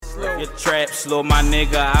Your trap slow, my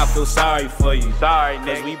nigga, I feel sorry for you. Sorry,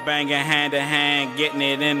 cause we banging hand to hand, getting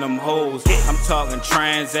it in them hoes. I'm talking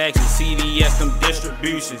transactions, CDS, them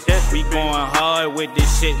distributions. We going hard with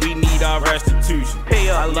this shit, we need our restitution.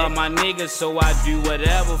 I love my niggas, so I do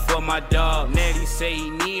whatever for my dog. He say he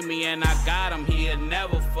need me and I got him, he'll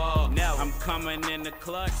never fall. I'm coming in the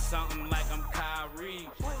clutch, something like I'm Kyrie.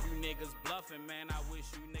 You niggas bluffing, man, I wish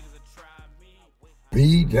you niggas would try me.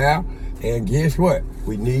 Be down, and guess what?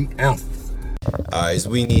 We need answers. Alright, it's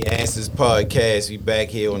We Need Answers podcast. We back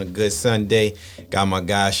here on a good Sunday. Got my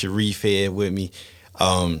guy Sharif here with me.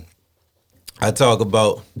 I talked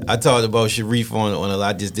about Sharif on a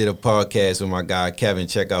lot. I just did a podcast with my guy Kevin.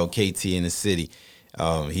 Check out KT in the City.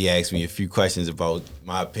 He asked me a few questions about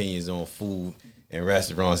my opinions on food and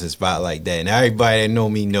restaurants and spot like that. And everybody that know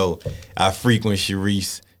me know I frequent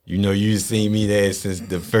Sharif's. You know, you've seen me there since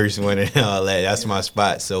the first one and all that. That's my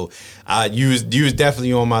spot. So you was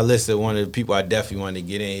definitely on my list of one of the people I definitely wanted to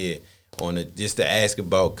get in here just to ask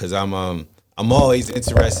about, because I'm always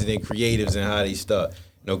interested in creatives and how they start.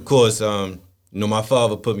 And of course, my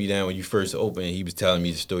father put me down when you first opened. He was telling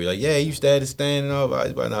me the story, like, yeah, you started standing up,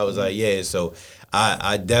 and I was like, yeah. So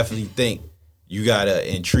I definitely think you got an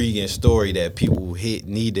intriguing story that people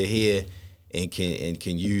need to hear and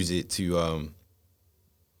can use it to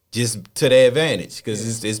just to their advantage,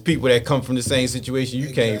 because it's people that come from the same situation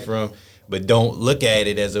you came from, but don't look at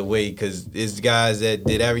it as a way, because it's guys that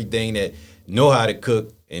did everything, that know how to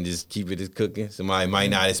cook and just keep it as cooking. Somebody might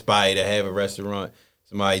not aspire to have a restaurant.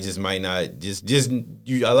 Somebody just might not,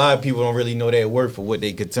 a lot of people don't really know their worth for what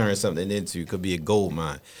they could turn something into. It could be a gold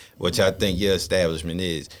mine, which I think your establishment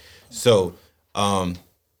is. So,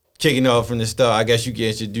 kicking off from the start, I guess you can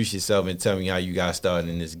introduce yourself and tell me how you got started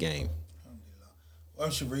in this game. Well,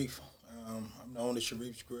 I'm Sharif. I'm the owner of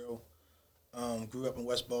Sharif's Grill. Grew up in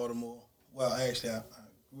West Baltimore. Well, actually, I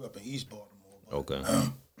grew up in East Baltimore. But, Okay.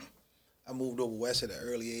 I moved over west at an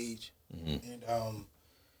early age. Mm-hmm. And,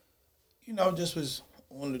 just was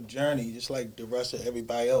on the journey just like the rest of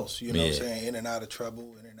everybody else, you know what I'm Yeah. saying? In and out of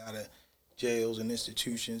trouble, in and out of jails and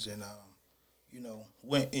institutions. And,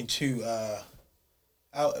 went into,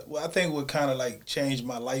 I think what kind of like changed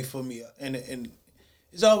my life for me. And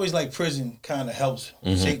it's always like prison kind of helps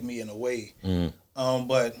shape me in a way. Mm-hmm.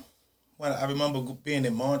 But when I remember being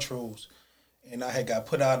in Montrose, and I had got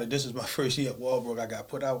put out, this was my first year at Walbrook, I got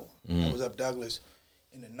put out. I was up Douglas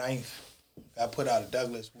in the 9th. Got put out of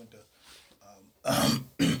Douglas, went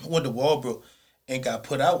to Walbrook and got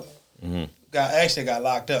put out. Mm-hmm. Got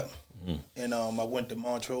locked up. Mm-hmm. And I went to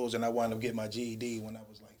Montrose and I wound up getting my GED when I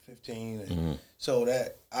was like 15. And Mm-hmm. so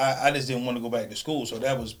that I just didn't want to go back to school. So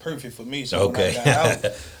that was perfect for me. So Okay. when I got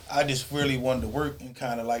out, I just really wanted to work, and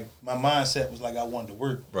kind of like my mindset was like I wanted to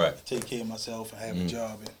work, Right. take care of myself and have a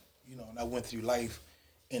job. And, and I went through life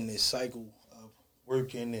in this cycle of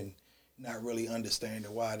working and not really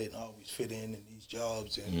understanding why I didn't always fit in these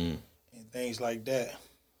jobs and things like that.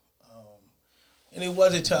 And it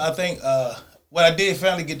wasn't till I think when I did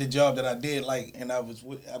finally get the job that I did like, and I was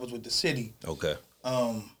with the city. Okay.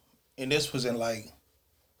 And this was in like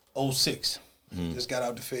 06. Just got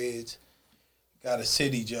out the feds, got a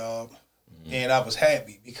city job, and I was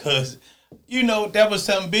happy because, that was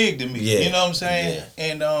something big to me. Yeah. You know what I'm saying? Yeah.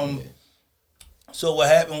 And so what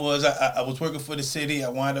happened was I was working for the city. I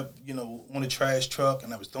wound up, on a trash truck,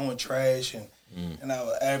 and I was throwing trash, and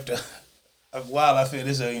after a while I feel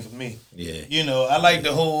this ain't for me. Yeah. I like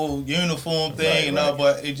the whole uniform thing Right, and all, right.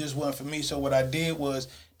 but it just wasn't for me. So what I did was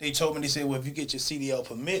they told me, they said, well, if you get your CDL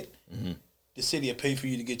permit, the city will pay for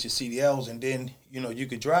you to get your CDLs, and then you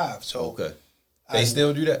could drive. So Okay. They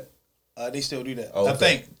still do that? they still do that. Okay. I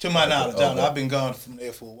think, to my knowledge, I don't know. Okay. I've been gone from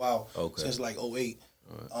there for a while, Okay. since like 08.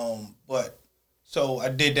 But so I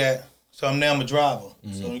did that. So now I'm a driver.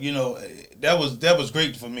 So that was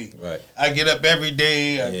great for me. Right. I get up every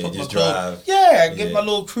day. I put my just clothes. drive. Yeah, I get Yeah. my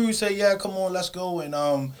little crew. Say, yeah, come on, let's go. And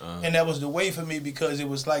and that was the way for me, because it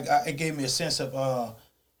was like it gave me a sense of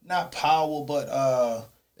not power, but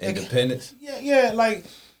Independence? yeah, like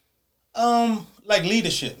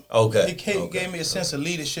leadership. Okay. It gave me a sense of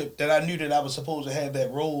leadership that I knew that I was supposed to have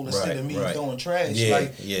that role instead of me right. throwing trash.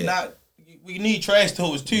 Yeah. Not. We need trash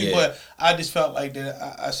throwers too, Yeah. but I just felt like that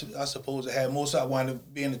I supposed to have more. So I wanted to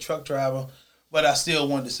be a truck driver, but I still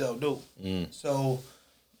wanted to sell dope. So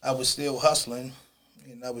I was still hustling,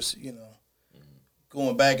 and I was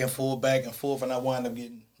going back and forth, and I wound up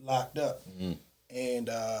getting locked up. And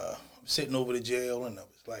sitting over the jail, and I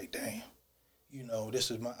was like, damn, this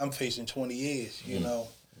is I'm facing 20 years, And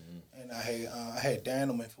I had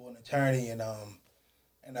Dandelman for an attorney, and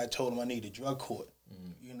I told him I needed drug court.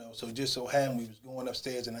 So just so happened we was going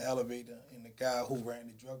upstairs in the elevator, and the the guy who ran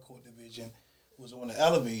the drug court division was on the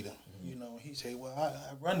elevator. You know, he said, well, I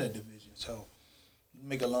run that division. So,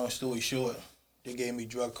 make a long story short, they gave me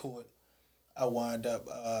drug court. I wind up,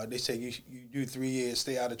 they said, you do 3 years,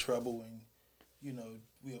 stay out of trouble, and, you know,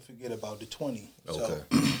 we'll forget about the 20. Okay. So,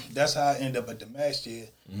 that's how I end up at the last year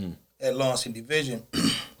at Lawson Division.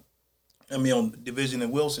 I mean, on Division in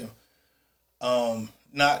Wilson.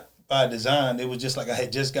 Not by design. It was just like I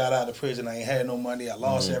had just got out of prison. I ain't had no money. I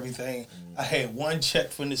lost everything. I had one check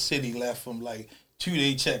from the city left from like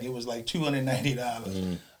 2-day check. It was like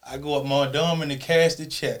 $290. I go up Mondawmin to cash the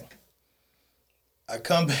check. I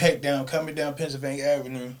come back down, coming down Pennsylvania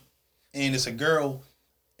Avenue, and it's a girl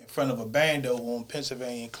in front of a bando on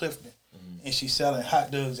Pennsylvania and Clifton, and she's selling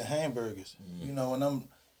hot dogs and hamburgers. You know,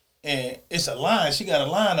 and it's a line. She got a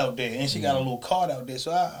line out there, and she got a little cart out there.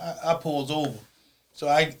 So I pulls over. So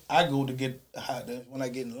I go to get a hot dog. When I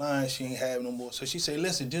get in line, she ain't have no more. So she say,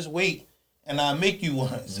 listen, just wait, and I'll make you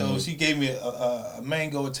one. So she gave me a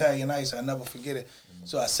mango Italian ice. I'll never forget it.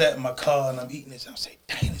 So I sat in my car, and I'm eating this. I'm saying,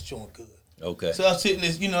 dang, this joint good. Okay. So I'm sitting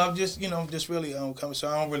this, I'm just really coming. So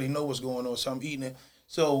I don't really know what's going on. So I'm eating it.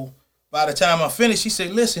 So by the time I finished, she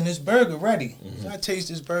said, listen, this burger ready. So I taste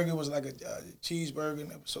this burger. It was like a cheeseburger,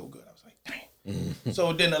 and it was so good. I was like, dang.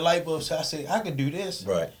 So then the light bulb, so I said, I could do this.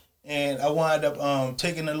 Right. And I wound up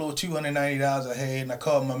taking the little $290 I had, and I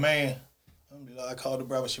called my man. I called the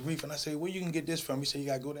brother Sharif, and I said, where you can get this from? He said, you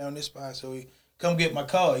got to go down this spot. So he come get my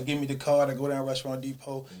card. He give me the card. I go down Restaurant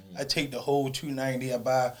Depot. I take the whole $290. I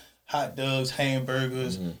buy hot dogs,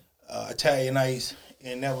 hamburgers, Italian ice,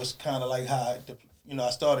 and that was kind of like how I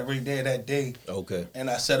started right there that day. Okay. And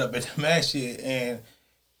I set up at the match here, and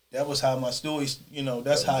that was how my story,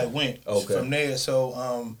 that's how it went from there.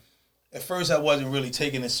 So at first I wasn't really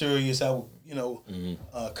taking it serious. I would,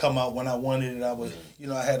 come out when I wanted it. I would,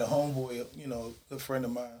 I had a homeboy, a good friend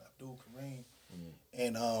of mine, Abdul Kareem,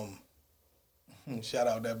 and shout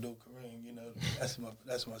out to Abdul Kareem.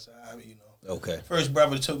 That's my side. Okay. First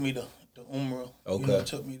brother took me to Umrah. Okay.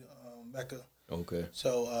 Took me to Mecca. Okay.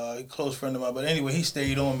 So a close friend of mine. But anyway, he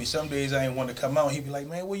stayed on me. Some days I didn't want to come out. He'd be like,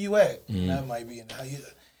 man, where you at? And I might be in the house.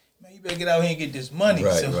 Man, you better get out here and get this money.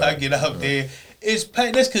 I get out there. It's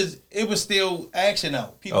packed. That's because it was still action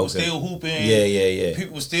out. People were still hooping. Yeah.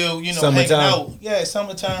 People were still, hanging out. Yeah,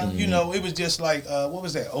 summertime. It was just like, what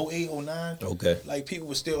was that, 08, 09? Okay. Like, people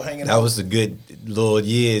were still hanging out. That was a good little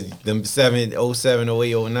year. Them 07, 08,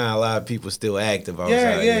 09, a lot of people still active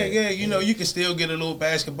outside. Yeah. You could still get a little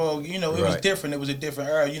basketball. It was different. It was a different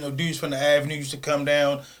era. Dudes from the Avenue used to come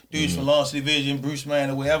down. Dudes from Lawson Division, Bruce Man,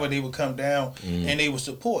 or wherever, they would come down and they would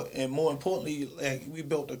support. And more importantly, like, we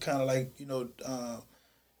built a kind of like,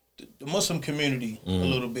 the Muslim community a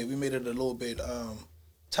little bit. We made it a little bit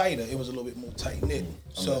tighter. It was a little bit more tight knit.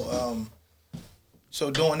 So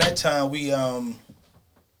during that time, we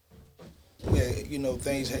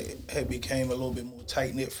things had became a little bit more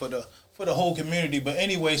tight knit for the whole community. But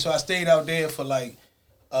anyway, so I stayed out there for like.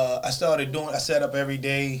 I set up every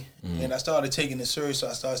day, and I started taking it serious. So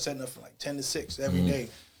I started setting up from like 10 to 6 every day,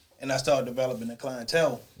 and I started developing a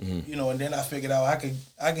clientele. And then I figured out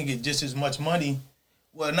I can get just as much money.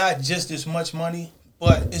 Well, not just as much money,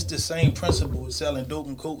 but it's the same principle as selling dope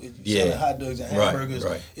and coke. As selling hot dogs and hamburgers.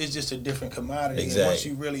 Right. It's just a different commodity. Exactly. And once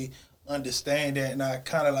you really understand that, and I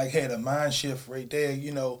kind of like had a mind shift right there,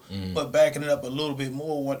 but backing it up a little bit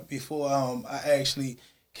more before I actually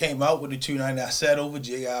came out with the 290. I sat over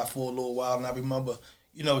J.I. for a little while, and I remember,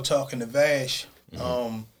 talking to Vash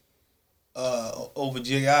over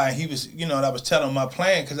J.I., and he was, and I was telling him my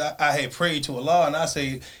plan, because I had prayed to Allah, and I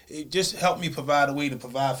said, it just helped me provide a way to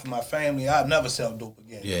provide for my family. I'd never sell dope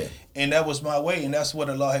again. Yeah. And that was my way, and that's what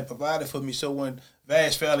Allah had provided for me. So when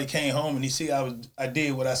Vash family came home and he see I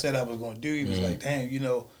did what I said I was going to do, he was like, damn,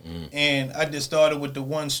 and I just started with the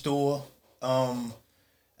one store.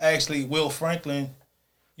 Actually, Will Franklin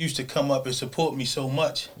used to come up and support me so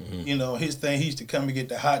much. His thing, he used to come and get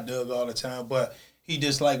the hot dog all the time, but he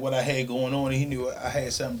just liked what I had going on, and he knew I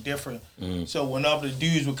had something different. So when all the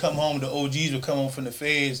dudes would come home, the OGs would come home from the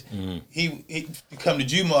feds, he'd come to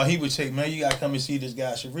Jumar, he would say, man, you got to come and see this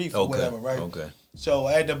guy Sharif or whatever, right? Okay. So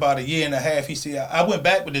after about a year and a half, he said, I went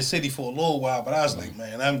back with the city for a little while, but I was like,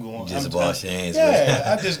 man, I'm going. Just wash your hands.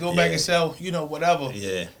 Yeah, I just go back and sell, whatever.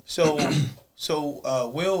 Yeah. So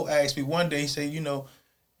Will asked me one day, he said,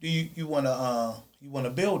 do you want a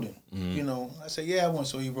building? I said, yeah, I want.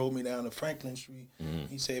 So he rolled me down to Franklin Street.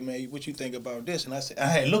 He said, man, what you think about this? And I said, I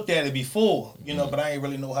had looked at it before, but I ain't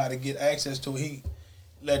really know how to get access to it. He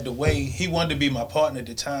led the way. He wanted to be my partner at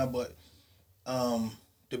the time, but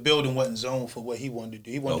the building wasn't zoned for what he wanted to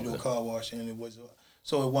do. He wanted to do a car wash, and it was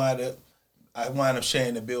so it wound up I wound up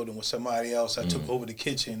sharing the building with somebody else. I took over the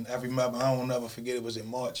kitchen. I remember, I won't never forget, it was in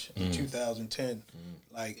March of 2010.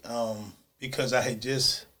 Like, because I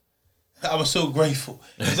was so grateful.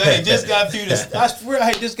 Because I had just got through this. I swear I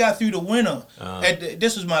had just got through the winter.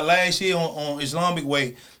 This was my last year on Islamic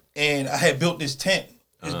Way. And I had built this tent,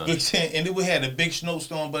 big tent. And then we had a big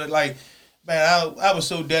snowstorm. But like, man, I was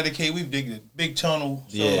so dedicated. We digged a big tunnel.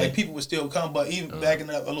 So like people would still come. But even backing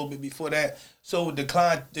up a little bit before that. So the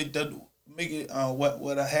client, make it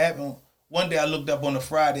what happened. One day I looked up on a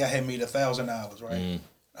Friday, I had made $1,000, right?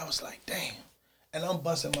 I was like, damn. And I'm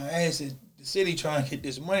busting my ass at the city trying to get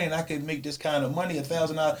this money, and I could make this kind of money,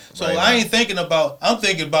 $1,000. So I ain't thinking about. I'm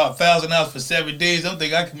thinking about $1,000 for 7 days. I'm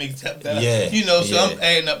thinking I can make $10,000. Yeah, so I'm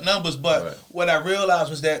adding up numbers. But what I realized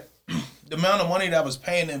was that the amount of money that I was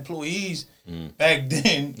paying the employees back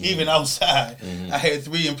then, even outside, I had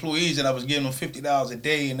 3 employees and I was giving them $50 a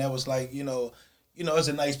day, and that was like, it's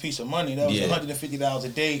a nice piece of money. That was $150 a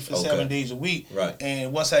day for 7 days a week. Right.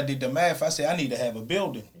 And once I did the math, I said, I need to have a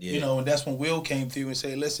building. And that's when Will came through and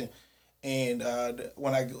said, listen. And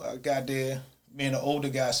when I got there, me and the older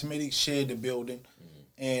guy, Smitty, shared the building.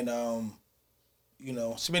 And,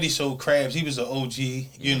 Smitty sold crabs. He was an OG.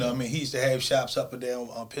 You know what I mean? He used to have shops up and down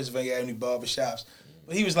on Pennsylvania Avenue, barber shops.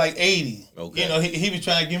 But he was like 80. Okay. He was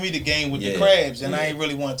trying to give me the game with the crabs, and I ain't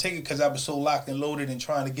really want to take it because I was so locked and loaded and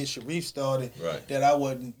trying to get Sharif started that I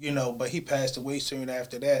wasn't, but he passed away soon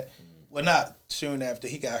after that. Well, not soon after.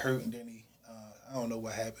 He got hurt, and then I don't know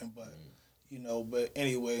what happened, but, but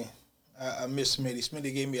anyway, I miss Smitty.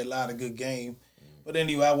 Smitty gave me a lot of good game. But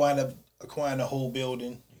anyway, I wound up acquiring the whole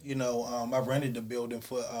building. I rented the building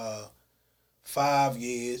for 5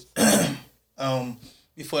 years.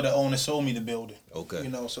 Before the owner sold me the building.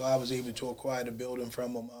 Okay. So I was able to acquire the building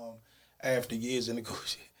from him after years of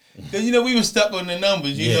negotiation. Because, we were stuck on the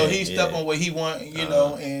numbers. He stuck on what he wanted,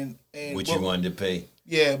 and what you wanted to pay.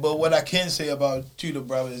 Yeah, but what I can say about the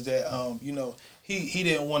brother is that, he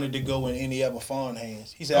didn't want it to go in any other foreign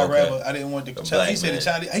hands. He said, I didn't want the he said,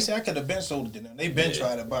 he said, I could have been sold it to them. They've been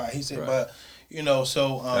trying to buy it. He said, but,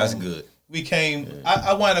 so. That's good. We came,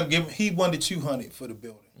 I wound up giving, he wanted $200 for the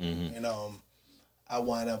building. And, I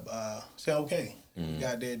wound up saying, okay. We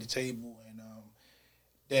got there at the table, and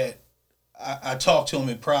that I talked to him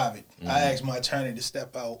in private. I asked my attorney to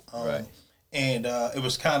step out. And it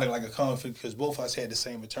was kind of like a conflict because both of us had the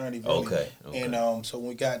same attorney. Really. Okay. And so when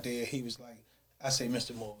we got there, he was like, I say,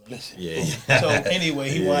 Mr. Morgan, listen. So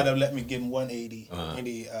anyway, he wound up letting me give him $180.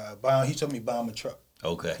 And he told me buy him a truck.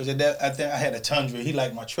 Okay. Because I think I had a Tundra. He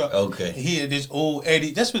liked my truck. Okay. He had this old Eddie.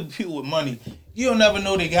 That's what people with money. You don't never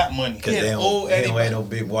know they got money. Because they don't have no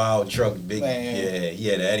big wild truck. Big. Man. Yeah. He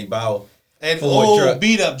had an Eddie Bauer. Old truck.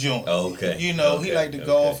 Beat up joint. Okay. He liked to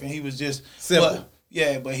golf, and he was just simple.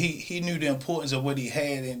 But he knew the importance of what he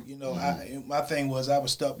had, and my thing was I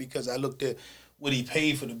was stuck because I looked at what he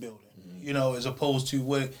paid for the building, as opposed to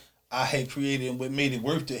what I had created and what made it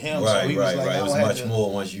worth to him. Right, so he was like, right. It was much more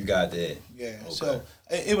once you got there. Yeah, okay. So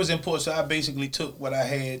it was important. So I basically took what I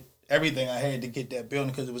had, everything I had to get that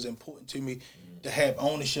building because it was important to me to have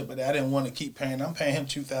ownership of that. I didn't want to keep paying. I'm paying him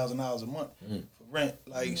 $2,000 a month for rent.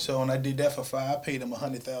 So, and I did that for 5. I paid him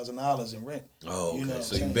 $100,000 in rent. Oh, okay.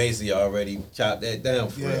 So you basically already chopped that down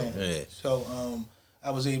for him. Yeah. So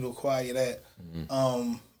I was able to acquire that.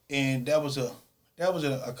 And that was an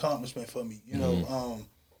accomplishment for me.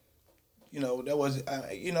 That was,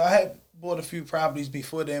 I had bought a few properties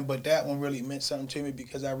before then, but that one really meant something to me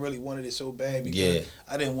because I really wanted it so bad because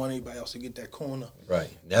I didn't want anybody else to get that corner. Right.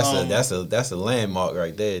 That's a landmark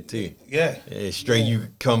right there too. Yeah. Straight you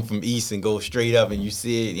come from east and go straight up and you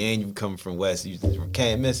see it, and you come from west, you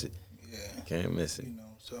can't miss it. Yeah. Can't miss it.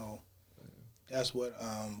 So that's what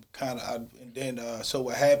and then so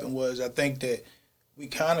what happened was I think that we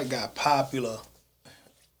kind of got popular.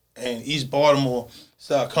 And East Baltimore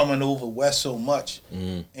started coming over west so much.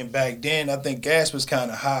 And back then, I think gas was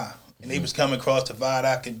kind of high. And they was coming across the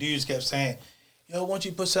viaduct, and dudes kept saying, yo, why don't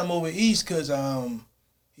you put something over east? Because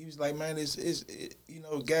he was like, man, it's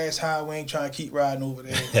gas high. We ain't trying to keep riding over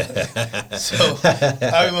there. So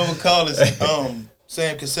I remember calling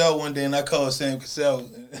Sam Cassell one day, and I called Sam Cassell.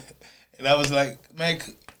 And I was like, man,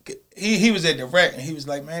 he was at the rec, and he was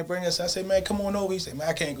like, man, bring us. I said, man, come on over. He said, man,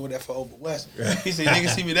 I can't go that far over west. He said, you can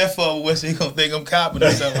see me that far over west, so you going to think I'm copping or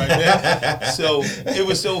something like that. So it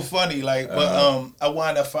was so funny. But I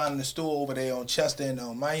wound up finding a store over there on Chester and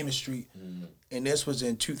on Miami Street, and this was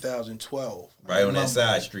in 2012. Right on that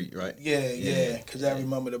side street, right? Yeah. Because I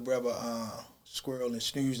remember the brother Squirrel and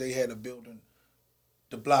Snooze, they had a building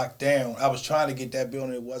the block down. I was trying to get that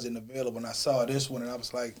building. It wasn't available, and I saw this one, and I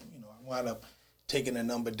was like, I wound up taking the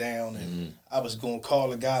number down, and I was going to call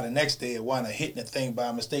the guy the next day and wound up hitting the thing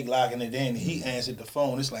by mistake, locking it in, and he answered the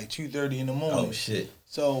phone. It's like 2:30 in the morning. Oh, shit.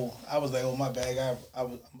 So I was like, oh, my bad.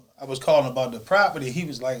 I was calling about the property. He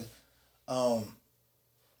was like,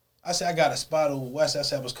 I said, I got a spot over west. I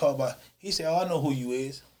said, I was called by. He said, oh, I know who you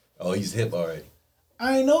is. Oh, he's hip already.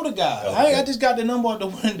 I ain't know the guy. Okay. I just got the number out the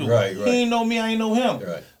window. Right. He ain't know me. I ain't know him.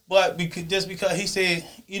 Right. But because he said,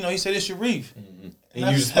 he said it's Sharif. He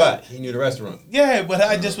knew the spot. He knew the restaurant. Yeah, but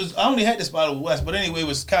I only had the spot over west. But anyway, it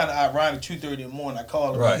was kind of ironic. 2:30 in the morning, I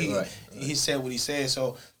called him. Right. He said what he said.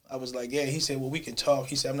 So I was like, yeah. He said, well, we can talk.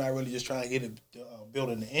 He said, I'm not really just trying to get a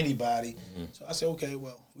building to anybody. So I said, okay,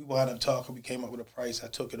 well, we wound up talking. We came up with a price. I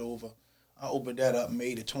took it over. I opened that up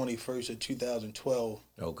May the 21st of 2012.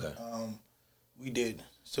 Okay. We did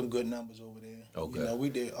some good numbers over there. Okay. You know, we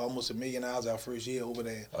did almost $1 million our first year over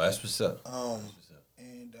there. Oh, that's what's up.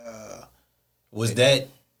 And was that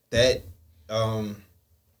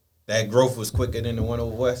growth was quicker than the one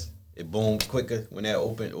over west? It boomed quicker when that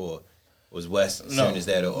opened, or was west as soon as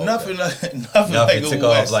that? Okay. Nothing Nothing like took over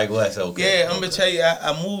off west. like west. Okay. Yeah, I'm gonna tell you,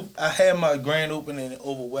 I moved. I had my grand opening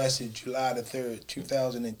over west in July the 3rd,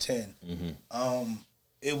 2010.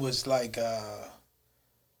 It was like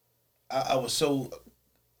I was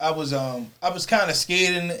kind of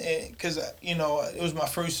scared, because it was my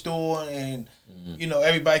first store, and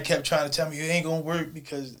everybody kept trying to tell me it ain't gonna work,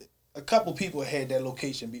 because a couple people had that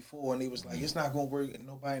location before, and they was like, it's not gonna work, and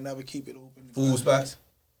nobody never keep it open. Food spots.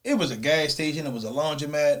 It was a gas station. It was a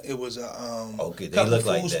laundromat. It was a okay. They couple look food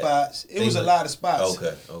like that. spots. It was a lot of spots.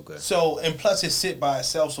 Okay. So, and plus it sit by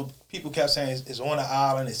itself. So people kept saying it's on an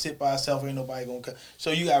island. It sit by itself. Ain't nobody gonna come. So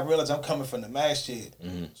you gotta realize I'm coming from the masjid.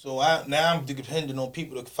 So now I'm depending on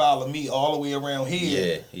people to follow me all the way around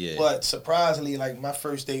here. Yeah. But surprisingly, like my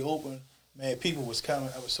first day open, man, people was coming.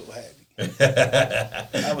 I was so happy.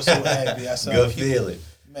 I was so happy. I saw Good people, feeling.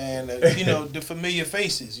 man, the familiar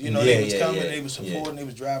faces. They was coming, they was supporting, they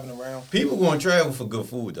was driving around. People going to travel for good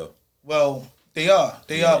food, though. Well, they are.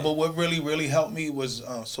 But what really helped me was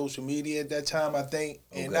social media at that time, I think.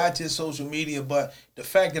 And not just social media, but the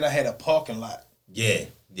fact that I had a parking lot. Yeah,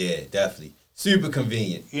 definitely. Super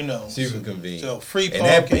convenient. Super convenient. So free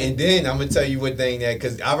parking. And then I'm going to tell you what thing that,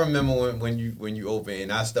 because I remember when you opened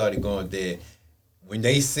and I started going there, when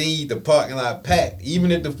they see the parking lot packed,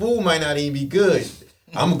 even if the food might not even be good,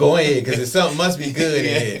 I'm going ahead because something must be good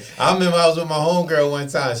in here. I remember I was with my homegirl one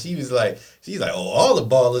time. She's like, oh, all the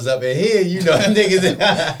ballers up in here,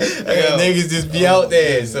 niggas just be out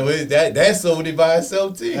there. So that sold it by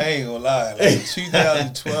itself too. I ain't gonna lie. Like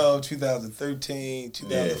 2012, 2013,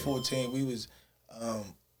 2014, we was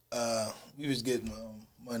getting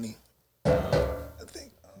money. I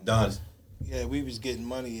think. Don. Yeah, we was getting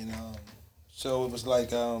money, and so it was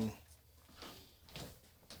like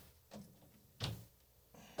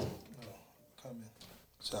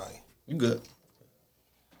Sorry. You good.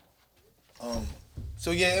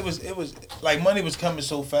 So yeah, it was like money was coming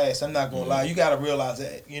so fast. I'm not gonna lie. You gotta realize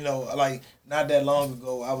that, like not that long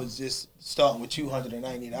ago, I was just starting with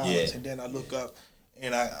 $290, and then I look up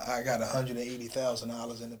and I got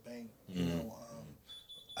 $180,000 in the bank.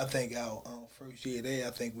 I think our first year there,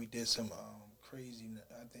 I think we did some crazy.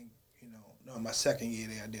 I think my second year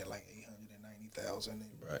there, I did like $890,000.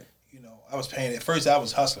 Right. I was paying at first. I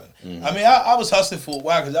was hustling. I mean, I was hustling for a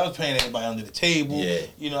while because I was paying everybody under the table. Yeah.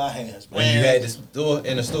 I had when you had this store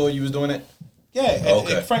in the store, you was doing it. Yeah,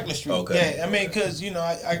 at Franklin Street. Okay. Yeah, I mean, because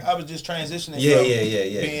I was just transitioning. Yeah.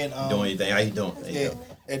 Being, doing your thing. How you doing?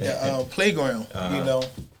 At the playground. So, how you doing?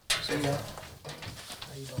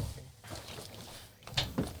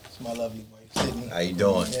 It's my lovely wife, Sydney. How you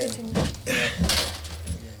doing? Yeah.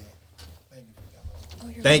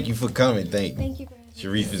 Thank you for coming. Thank you. For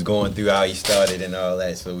Sharif is going through how he started and all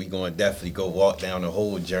that, so we going to definitely go walk down the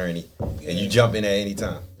whole journey. And you jump in at any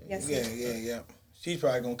time. Yes. Yeah. She's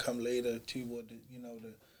probably gonna come later to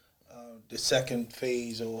the second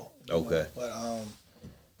phase or. Okay.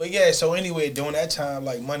 But yeah. So anyway, during that time,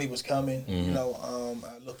 like money was coming. I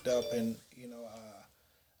looked up and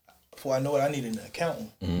before I know it, I needed an accountant.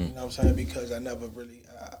 You know what I'm saying? Because I never really.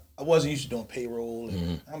 I wasn't used to doing payroll,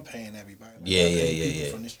 and I'm paying everybody.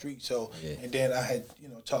 People from the street. So, and then I had,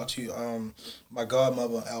 talked to my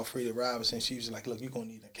godmother, Alfreda Robinson. She was like, "Look, you're gonna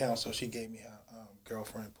need an account." So she gave me her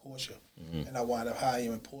girlfriend, Portia, and I wound up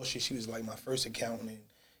hiring Portia. She was like my first accountant, and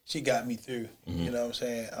she got me through. You know what I'm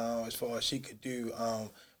saying? As far as she could do.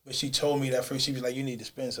 But she told me that first, she was like, "You need to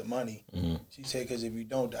spend some money." She said, "Because if you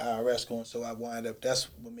don't, the IRS going." So I wind up. That's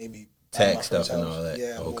what made me buy tax stuff and all that.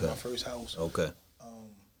 Yeah, I bought my first house. Okay.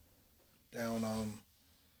 Down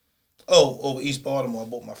Oh, over East Baltimore, I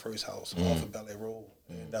bought my first house off of Bel Air Road.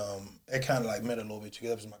 And it kind of like meant a little bit because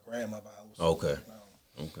that was my grandmother's house. Okay.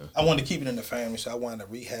 Okay. I wanted to keep it in the family, so I wound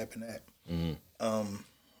up rehabbing that.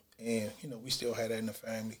 And, we still had that in the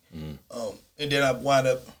family. And then I wound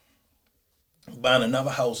up buying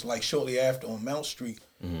another house like shortly after on Mount Street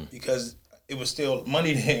because it was still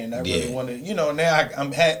money there, and I really wanted, now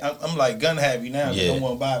I'm like gun heavy now. I don't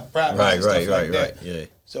want to buy property and stuff like that. Yeah.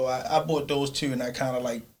 So I bought those two, and I kind of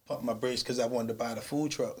like pumped my brakes because I wanted to buy the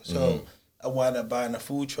food truck. So I wound up buying a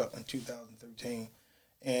food truck in 2013.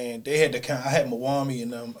 And they had I had Mwami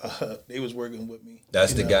and them. They was working with me.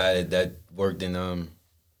 That's the guy that worked in Oh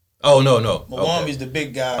no. Mwami's the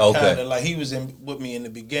big guy. Kind of like he was with me in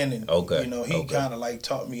the beginning. Okay. He kind of like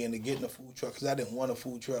taught me into getting a food truck because I didn't want a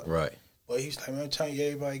food truck. Right. But he's like, man, I'm telling you,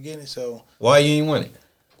 everybody getting it. So why you ain't want it?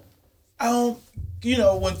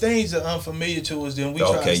 When things are unfamiliar to us, then we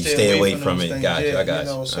try to stay away from those it. things. Gotcha. I got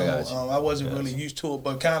you. I wasn't really used to it,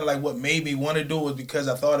 but kind of like what made me want to do it because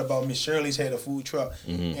I thought about Miss Shirley's had a food truck,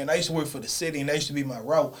 and I used to work for the city, and that used to be my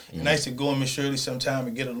route, and I used to go in Miss Shirley's sometime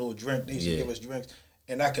and get a little drink. They used to give us drinks,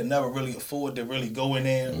 and I could never really afford to really go in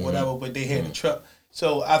there or whatever, but they had a truck.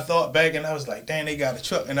 So I thought back and I was like, dang, they got a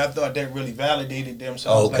truck. And I thought that really validated them. So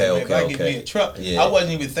I was if I get me a truck, I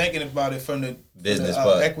wasn't even thinking about it from the business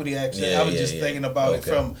equity access. I was just thinking about it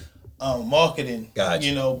from marketing.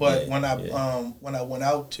 Gotcha. But when I went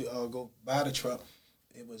out to go buy the truck,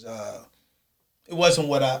 it wasn't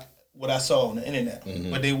what I saw on the internet.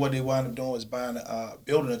 But what they wound up doing was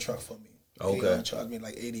building a truck for me. They charged me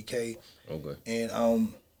like $80K. Okay.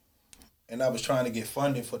 And I was trying to get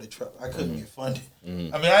funding for the truck. I couldn't get funded. I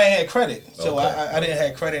mean, I ain't had credit, so I didn't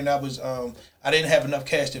have credit, and I didn't have enough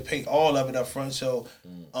cash to pay all of it up front. So,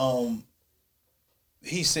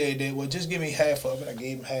 he said that, well, just give me half of it. I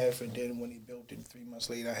gave him half, and then when he built it, 3 months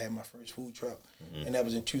later, I had my first food truck, and that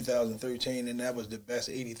was in 2013, and that was the best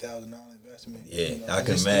 $80,000 investment. Yeah, I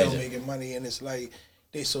can imagine. Still making money, and it's like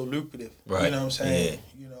they so lucrative. Right. You know what I'm saying?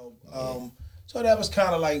 Yeah. So that was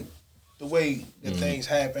kind of like the way that things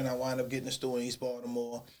happen. I wound up getting a store in East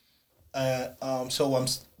Baltimore.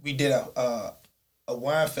 We did a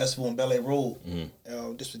wine festival in Bel Air Road.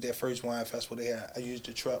 This was their first wine festival they had. I used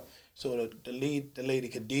the truck. So the lady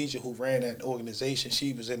Khadijah who ran that organization,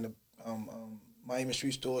 she was in the Miami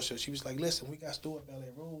Street store. So she was like, "Listen, we got a store in Bel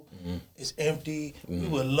Air Road. It's empty. We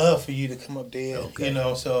would love for you to come up there." Okay.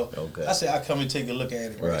 So I said, "I come and take a look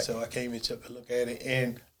at it." Right. So I came and took a look at it,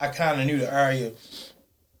 and I kind of knew the area.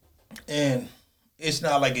 And it's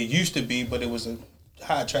not like it used to be, but it was a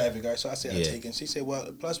high traffic. Right? So I said, I'll take it. And she said, well,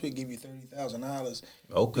 plus we give you $30,000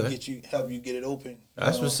 to help you get it open.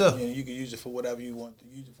 That's what's up. You can use it for whatever you want to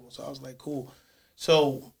use it for. So I was like, cool.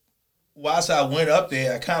 So whilst I went up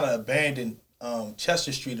there, I kind of abandoned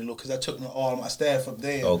Chester Street a little because I took all my staff up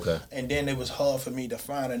there. Okay. And then it was hard for me to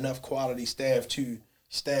find enough quality staff to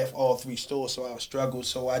staff all 3 stores, so I struggled.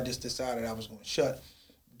 So I just decided I was going to shut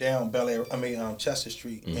down Chester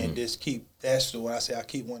Street and just keep that store. I said I'll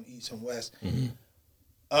keep one East and West.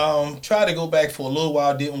 Tried to go back for a little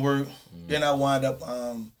while, didn't work. Then I wound up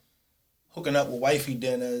hooking up with Wifey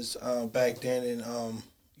Dinners back then, and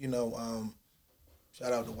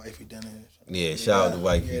shout out to Wifey Dinners. Yeah, shout out to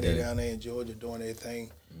Wifey Dinners. They're down there in Georgia doing their thing.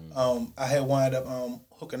 I had wound up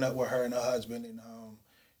hooking up with her and her husband, and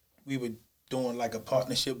we would doing like a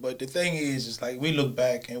partnership. But the thing is like we look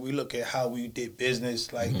back and we look at how we did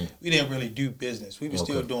business. Like we didn't really do business. We were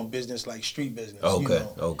still doing business like street business.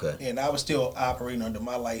 Okay. And I was still operating under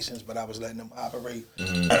my license, but I was letting them operate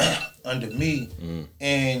under me.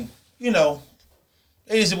 And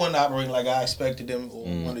they just wasn't operating like I expected them or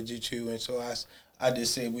wanted you to. And so I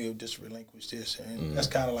just said we'll just relinquish this, and that's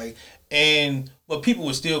kind of like. But people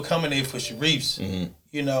were still coming there for Sharif's. I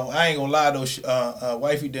ain't gonna lie, those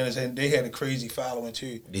Wifey Dinners, and they had a crazy following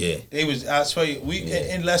too. Yeah, they was. I swear,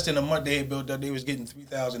 in less than a month they had built up. They was getting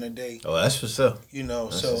 3,000 a day. Oh, that's what's up.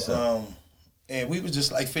 And we was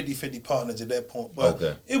just like 50-50 partners at that point. But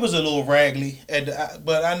it was a little raggedy.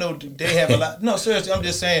 But I know they have a lot. No, seriously, I'm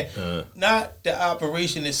just saying, not the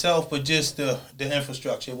operation itself, but just the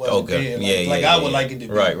infrastructure. Wasn't there. I would like it to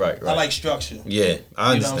be. Right. I like structure. Yeah,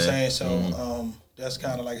 I understand. You know what I'm saying? So that's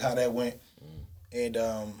kind of like how that went. And,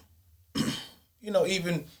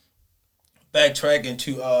 even backtracking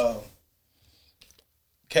to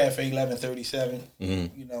Cafe 1137, I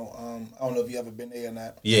don't know if you ever been there or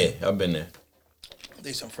not. Yeah, I've been there.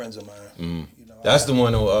 They some friends of mine. That's the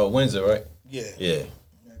one on Windsor, right? Yeah. Yeah.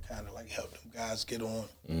 I kind of like help them guys get on.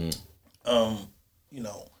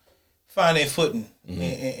 Find their footing,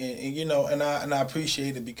 and I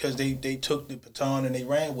appreciate it because they took the baton and they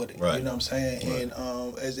ran with it. Right. You know what I'm saying? Right.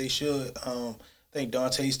 And as they should. think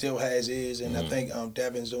Dante still has his, and I think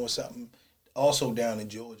Devin's doing something also down in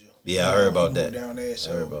Georgia. Yeah, I heard about that. Down there,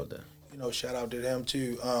 so I heard about that. you know, shout out to them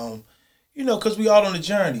too. You know, because we all on the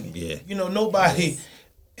journey. Yeah. You know, nobody.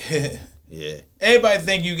 Yeah. Everybody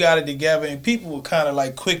think you got it together, and people were kind of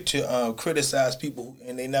like quick to criticize people,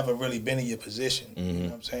 and they never really been in your position. You know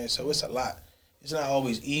what I'm saying? So it's a lot. It's not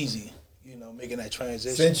always easy, you know, making that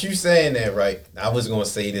transition. Since you saying that, right, I was going to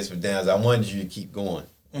say this for Downs. I wanted you to keep going.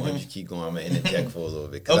 I'm going to interject for a little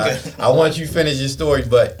bit. Okay. I want you to finish your story,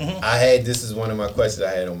 but this is one of my questions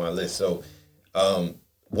I had on my list. So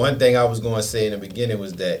one thing I was going to say in the beginning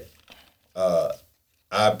was that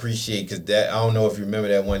I appreciate, because that, I don't know if you remember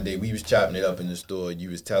that one day we was chopping it up in the store. You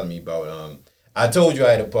was telling me about, I told you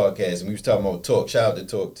I had a podcast and we was talking about Talk. Shout out to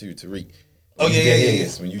Talk too, Tariq. Oh, yeah.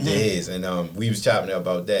 When you did his. And we was chopping it up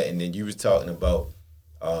about that. And then you was talking about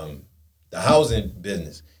the housing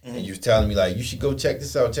business. And you was telling me, like, you should go check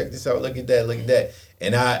this out, look at that.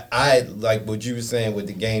 And I like what you were saying with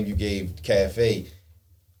the game you gave Cafe,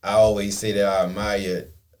 I always say that I admire,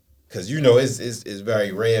 because, you know, it's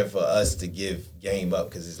very rare for us to give game up,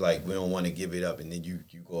 because it's like we don't want to give it up and then you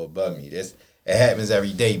go above me. It happens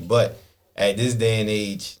every day. But at this day and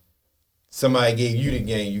age, somebody gave you the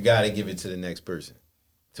game, you got to give it to the next person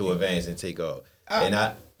to advance and take off.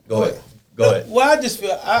 Go ahead. Well, I just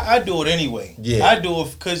feel I do it anyway. Yeah. I do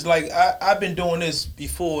it because, like, I've been doing this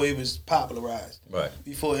before it was popularized. Right.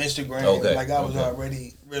 Before Instagram. Okay. Like, I was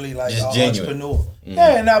already really, like, Just an genuine. entrepreneur.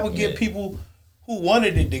 Yeah, and I would give people who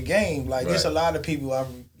wanted it the game. Like, there's a lot of people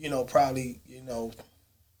I'm, you know, probably, you know,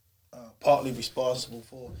 partly responsible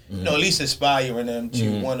for, you know, at least inspiring them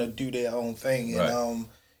to want to do their own thing. And,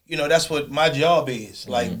 you know, that's what my job is.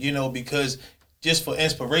 Like, you know, because just for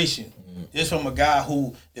inspiration, just from a guy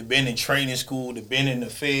who had been in training school, that been in the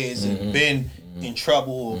feds, and been in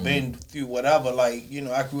trouble, or been through whatever. Like, you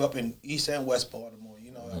know, I grew up in East and West Baltimore.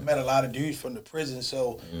 You know, I met a lot of dudes from the prison,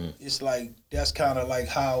 so it's like that's kind of like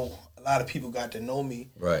how a lot of people got to know me,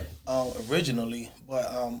 Right. Originally.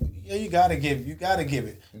 But yeah, you gotta give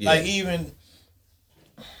it. Yeah. Like even,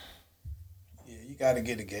 you gotta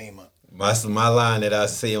get the game up. My line that I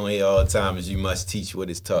say on here all the time is, you must teach what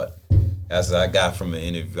is taught. That's what I got from an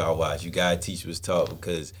interview I watched. You gotta teach what's taught,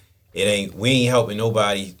 because we ain't helping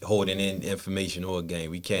nobody holding in information or a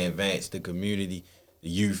game. We can't advance the community, the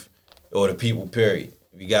youth, or the people, period.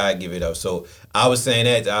 We gotta give it up. So I was saying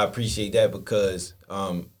that I appreciate that, because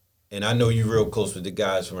and I know you real close with the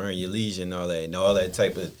guys from Earn Your Leisure and all that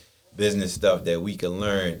type of business stuff that we can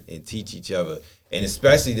learn and teach each other. And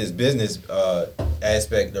especially this business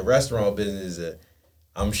aspect, the restaurant business is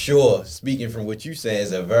I'm sure, speaking from what you say,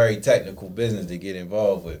 is a very technical business to get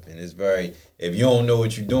involved with. And it's very, if you don't know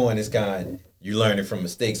what you're doing, it's you learn it from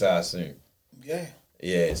mistakes, I assume. Yeah.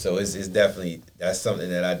 Yeah, so it's definitely, that's something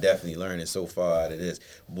that I definitely learned so far out of this.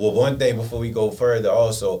 Well, one thing before we go further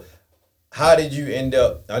also, how did you end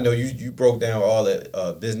up, I know you broke down all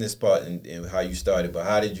the business part and how you started, but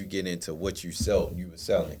how did you get into what you were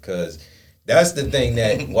selling? Because that's the thing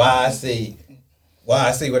that, why I say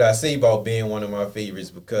what I say about being one of my favorites,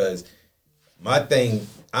 because my thing,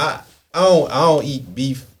 I don't eat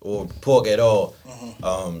beef or pork at all.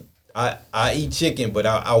 I eat chicken, but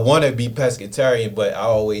I want to be pescatarian. But I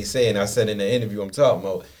always say, and I said in the interview I'm talking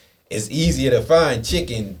about, it's easier to find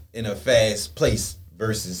chicken in a fast place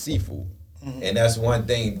versus seafood. And that's one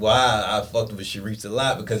thing why I fucked with Sharif's a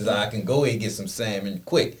lot, because I can go ahead and get some salmon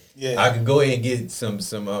quick. Yeah. I can go ahead and get some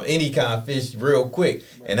any kind of fish real quick.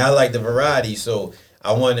 Right. And I like the variety, so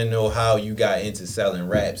I want to know how you got into selling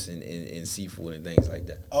wraps and seafood and things like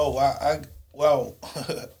that. Oh, I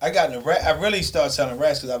got in the I really started selling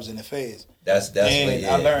wraps because I was in the feds. That's and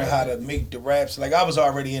I learned how to make the wraps. Like, I was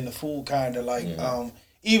already in the food kind of like,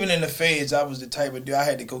 even in the feds, I was the type of dude, I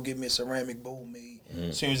had to go get me a ceramic bowl made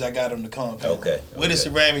as soon as I got on the compound. Okay. With a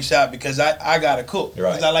ceramic shop, because I got to cook.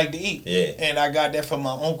 Right. Because I like to eat. Yeah. And I got that from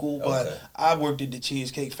my uncle, but I worked at the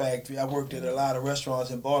Cheesecake Factory. I worked at a lot of restaurants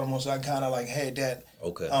in Baltimore, so I kind of like had that.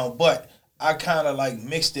 Okay. But I kind of like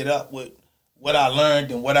mixed it up with what I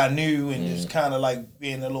learned and what I knew, and just kind of like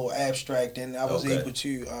being a little abstract, and I was able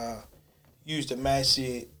to use the match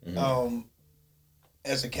it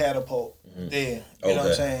as a catapult there. You know what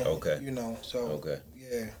I'm saying? Okay. You know, so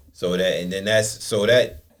yeah. So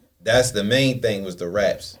that's the main thing, was the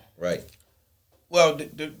wraps, right? Well,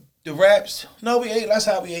 the wraps. No, that's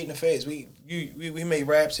how we ate in the feds. We made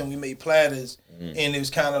wraps and we made platters, and it was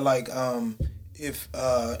kind of like if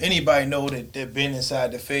anybody know that they've been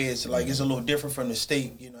inside the feds, like, it's a little different from the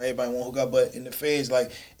state. You know, everybody want to hook up, but in the feds,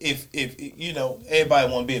 like, if you know,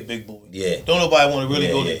 everybody want to be a big boy. Yeah. Don't nobody want to really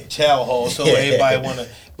go to chow hall, so everybody want to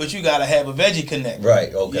but you gotta have a veggie connect.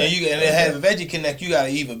 Right. Okay. Yeah, and to have a veggie connect, you gotta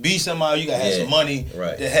either be somebody, you gotta have some money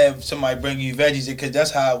to have somebody bring you veggies, because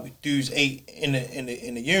that's how dudes ate in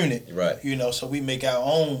the unit. Right. You know, so we make our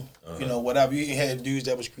own. You know, whatever. You had dudes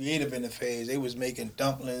that was creative in the phase. They was making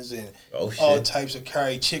dumplings and all types of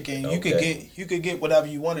curry chicken. Okay. You could get whatever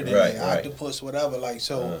you wanted in there, octopus, whatever. Like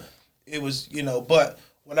so, it was, you know. But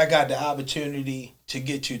when I got the opportunity to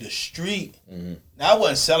get to the street, now I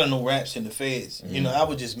wasn't selling no wraps in the feds. You know, I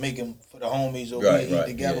was just making for the homies or we eat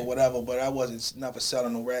together, whatever. But I wasn't never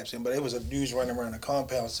selling no wraps in. But it was a dudes running around the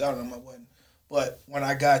compound selling them. I wasn't. But when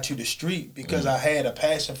I got to the street, because I had a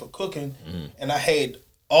passion for cooking, and I had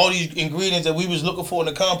all these ingredients that we was looking for in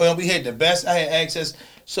the compound, we had the best. I had access.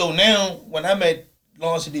 So now, when I'm at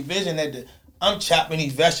Lawrence Division, I'm chopping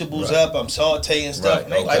these vegetables up. I'm sauteing stuff.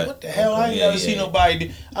 And they like, what the hell? I ain't never seen nobody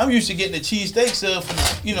do. I'm used to getting the cheesesteak stuff from,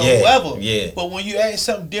 whoever. Yeah. But when you add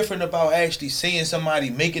something different about actually seeing somebody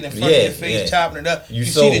making it in front of your face, chopping it up, you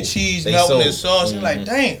see the cheese melting in sauce, and like,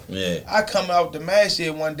 damn. Yeah. I come out the mash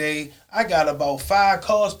here one day, I got about 5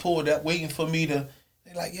 cars pulled up waiting for me to.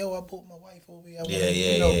 They like, yo, I brought my wife over here.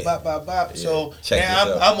 Bop. So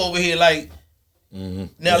now I'm over here like,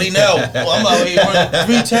 Nelly Nell. I'm out here running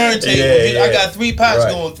 3 turntables. I got 3 pots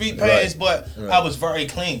going, 3 pans, but I was very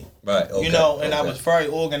clean. Right. Okay. You know, and I was very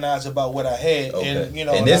organized about what I had. Okay. And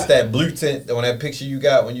and it's that blue tent on that picture you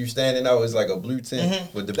got when you standing out. It's like a blue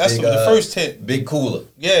tent with the that's big, the first tent. Big cooler.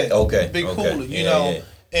 Yeah. Okay. Big cooler. You know,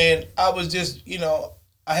 and I was just,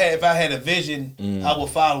 if I had a vision, I would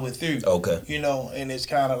follow it through. Okay. You know, and it's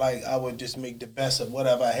kind of like I would just make the best of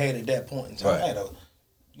whatever I had at that point in time. Right.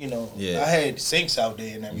 I had sinks out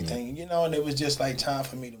there and everything, and it was just like time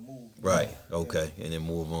for me to move. Right. Okay. And then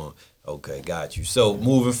move on. Okay. Got you. So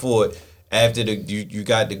moving forward, after you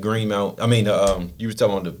got the Green Mount, I mean, you was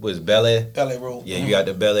talking about Bel Air? Bel Air Road. Yeah, you got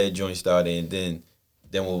the Bel Air joint started, and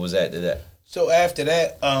then what was after that? So after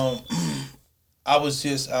that, I was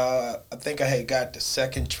just, I think I had got the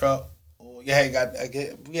second truck. We had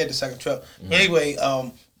the second truck. But anyway,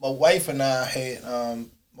 my wife and I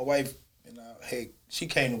she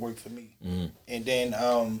came to work for me. And then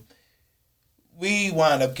we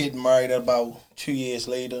wound up getting married about 2 years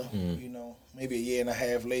later, maybe a year and a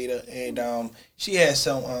half later. And she had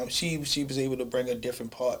some, she was able to bring a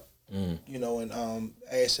different part, and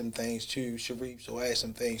add some things to Sharif, so add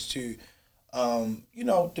some things to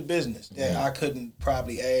the business that I couldn't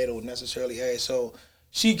probably add or necessarily add. So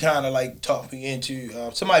she kind of like talked me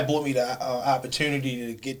into, somebody bought me the opportunity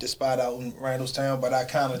to get the spot out in Randallstown, but I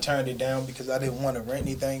kind of turned it down because I didn't want to rent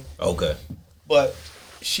anything. Okay. But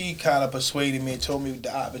she kind of persuaded me and told me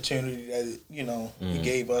the opportunity that, it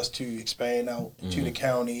gave us to expand out to the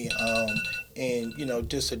county, and,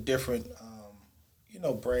 just a different,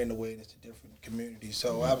 brand awareness to different communities.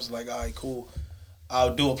 So I was like, all right, cool.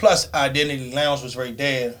 I'll do it. Plus, Identity Lounge was right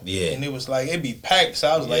there. Yeah. And it was like, it'd be packed. So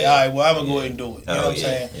I was like, all right, well, I'm going to go ahead and do it. You know what I'm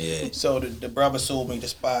saying? Yeah. So the brother sold me the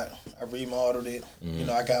spot. I remodeled it.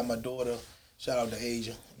 I got my daughter, shout out to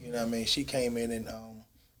Asia. You know what I mean? She came in and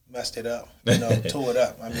messed it up, tore it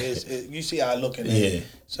up. I mean, you see how I look in there. Yeah.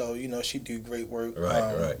 So, she do great work.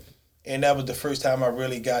 Right. And that was the first time I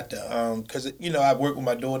really got to, because, I worked with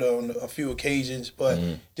my daughter on a few occasions, but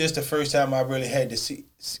this the first time I really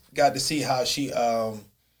got to see how she,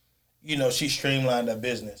 she streamlined her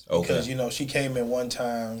business. Okay. Because, she came in one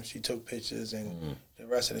time, she took pictures, and the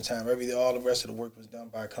rest of the time, all the rest of the work was done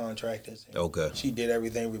by contractors. Okay. She did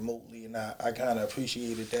everything remotely, and I kind of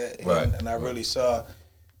appreciated that. And I really saw...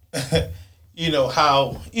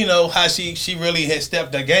 how she really had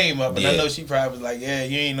stepped her game up, and I know she probably was like, yeah,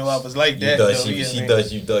 you ain't know I was like that.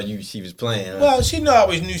 You thought she was playing. Huh? Well, she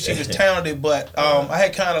always knew she was talented, but I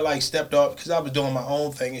had kind of like stepped up because I was doing my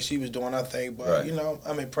own thing and she was doing her thing. But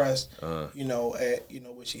I'm impressed, at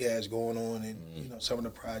what she has going on and some of the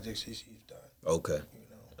projects she's done. Okay.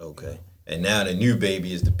 Okay. And now the new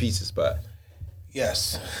baby is the pizza spot.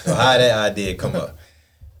 Yes. So how did that idea come up?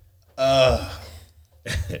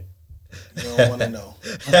 You don't want to know.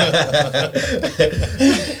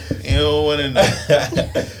 You don't want to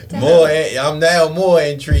know. I'm now more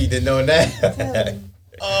intrigued to know that.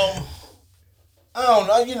 I don't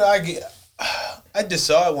know. I just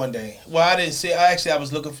saw it one day. Well, I didn't see. I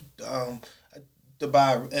was looking for, to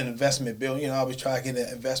buy an investment building. I was trying to get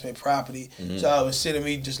an investment property. So I was sitting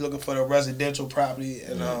me just looking for the residential property,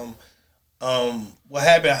 and what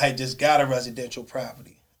happened? I had just got a residential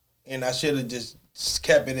property, and I should have just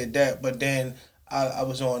kept it at that, but then I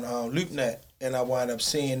was on LoopNet, and I wound up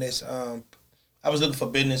seeing this. I was looking for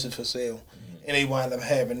businesses for sale, and they wound up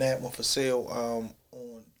having that one for sale on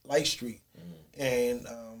Light Street, and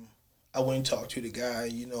I went and talked to the guy.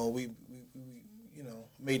 We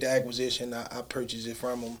made the acquisition, I purchased it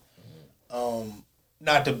from him.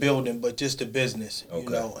 Not the building, but just the business, you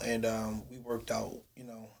know, and we worked out, you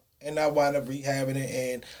know, and I wound up rehabbing it,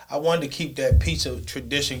 and I wanted to keep that pizza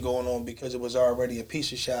tradition going on because it was already a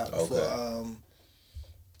pizza shop for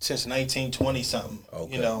since 1920 something,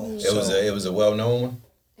 you know. It was a well-known one?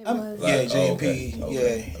 It was. Yeah, J&P,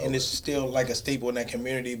 and it's still like a staple in that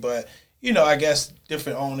community, but you know, I guess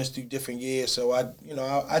different owners do different years, so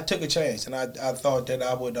I took a chance, and I thought that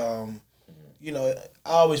I would, you know, I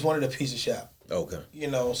always wanted a pizza shop. Okay. You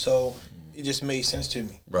know, so it just made sense to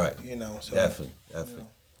me. Right. You know, so definitely. You know.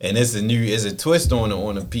 And it's a twist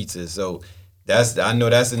on the pizza. So I know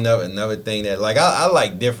that's another thing that like I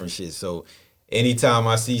like different shit. So anytime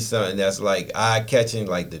I see something that's like eye catching,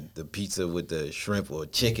 like the pizza with the shrimp or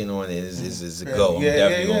chicken on it is a go. I'm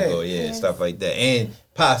definitely gonna go, stuff like that. And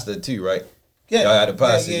pasta too, right? Yeah. Y'all got the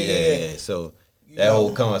pasta, yeah. So that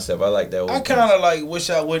whole concept, I like that whole concept. I kind of like wish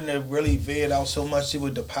I wouldn't have really veered out so much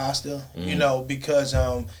with the pasta, you know, because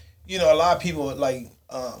you know, a lot of people are like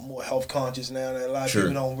more health conscious now, and a lot of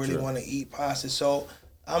people don't really want to eat pasta. So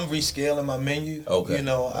I'm rescaling my menu. Okay. You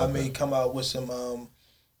know, I may come out with some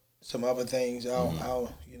other things.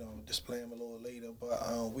 I'll you know, display them a little later,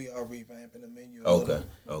 but we are revamping the menu. Okay.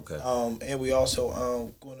 And we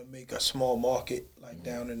also going to make a small market like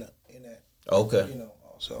down in that. Okay. You know.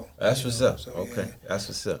 So that's what's up. So, okay, that's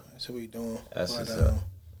what's up. That's what we doing. That's what's up.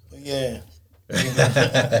 But yeah.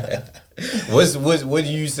 What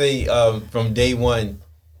do you say from day one?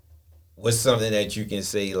 What's something that you can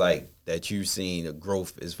say like that you've seen a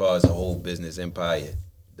growth as far as the whole business empire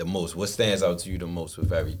the most? What stands out to you the most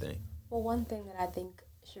with everything? Well, one thing that I think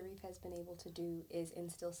Sharif has been able to do is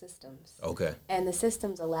instill systems. Okay. And the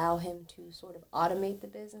systems allow him to sort of automate the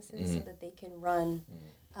businesses so that they can run.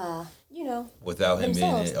 You know, without him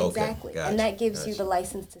themselves. being in it. Okay. Exactly. Gotcha. And that gives you the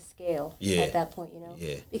license to scale at that point, you know?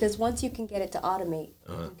 Yeah. Because once you can get it to automate,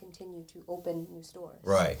 you can continue to open new stores.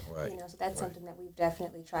 Right. You know, so that's something that we've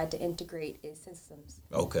definitely tried to integrate is systems.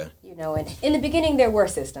 Okay. You know, and in the beginning there were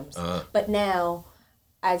systems, but now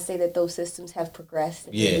I'd say that those systems have progressed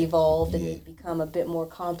and evolved and they've become a bit more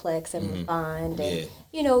complex and refined and,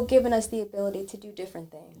 you know, given us the ability to do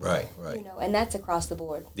different things. Right. You know, and that's across the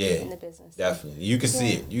board in the business. Definitely. You can see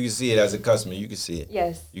it. You can see it as a customer. You can see it.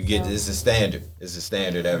 Yes. You get it's a standard. It's a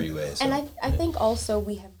standard everywhere. So. And I think also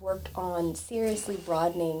we have worked on seriously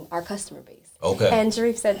broadening our customer base. Okay. And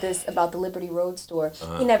Sharif said this about the Liberty Road store.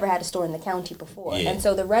 He never had a store in the county before. And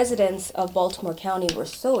so the residents of Baltimore County were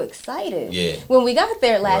so excited. When we got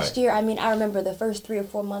there last year, I mean, I remember the first 3 or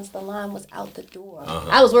 4 months, the line was out the door.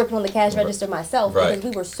 I was working on the cash register myself because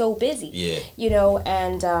we were so busy. You know,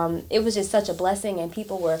 and it was just such a blessing, and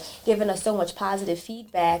people were giving us so much positive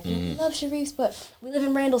feedback. We love Sharif's, but we live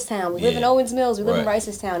in Randallstown, we live in Owens Mills, we live in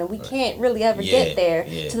Ricestown, and we can't really ever get there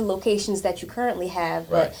to the locations that you currently have.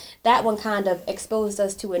 But that one kind of exposed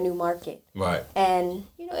us to a new market. And,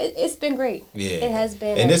 you know, it's been great. It has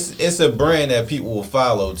been. And it's a brand that people will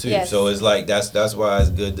follow, too. So it's like, that's why it's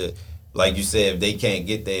good to, like you said, if they can't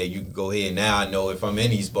get there, you can go ahead. Now I know if I'm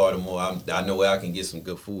in East Baltimore, I know where I can get some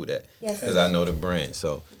good food at. Because I know the brand.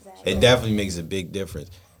 So it definitely makes a big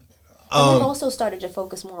difference. And we've also started to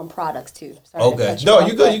focus more on products too. No,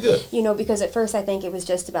 you good. You know, because at first I think it was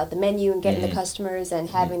just about the menu and getting the customers and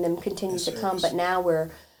having them continue to come. But now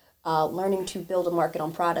we're learning to build a market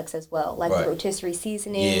on products as well, like the rotisserie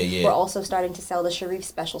seasoning. We're also starting to sell the Sharif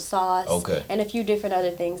special sauce and a few different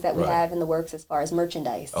other things that we have in the works as far as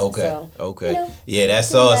merchandise. So, you know, that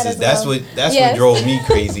sauce is that's what drove me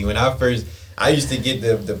crazy when I used to get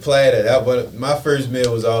the platter. My first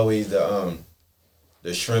meal was always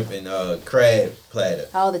the shrimp and crab platter.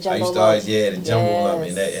 Oh, the jumbo lump. I used to always, the jumbo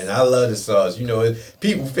lump. And I love the sauce. You know,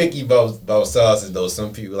 people picky about sauces, though.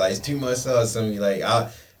 Some people like, it's too much sauce. Some people like,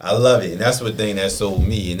 I love it. And that's what thing that sold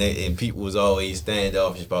me. And people was always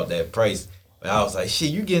standoffish about that price. But I was like, shit,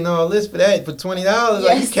 you getting all this for that for $20?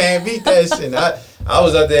 Like, you can't beat that shit. And I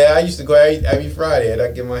was up there. I used to go every Friday. And I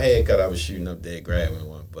get my hair cut. I was shooting up there grabbing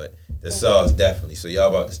one. But the sauce, definitely. So y'all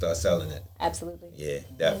about to start selling that. Absolutely. Yeah,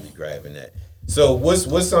 definitely grabbing that. So what's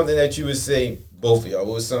something that you would say, both of y'all,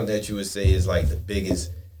 what's something that you would say is like the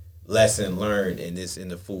biggest lesson learned in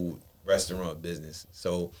the food restaurant business?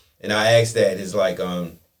 So, and I asked that is like,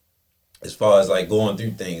 as far as like going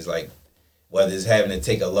through things, like whether it's having to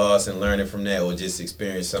take a loss and learning from that or just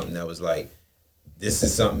experience something that was like, this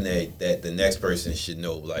is something that the next person should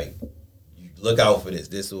know. Like, you look out for this.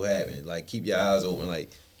 This will happen. Like, keep your eyes open.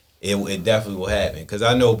 Like, it definitely will happen. Because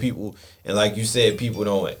I know people, and like you said, people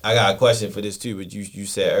don't, I got a question for this too, but you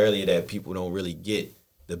said earlier that people don't really get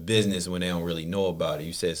the business when they don't really know about it.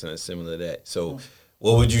 You said something similar to that. So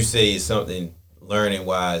what would you say is something learning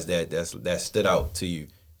wise that stood out to you?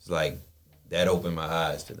 It's like that opened my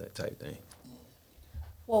eyes to that type thing.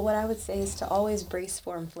 Well, what I would say is to always brace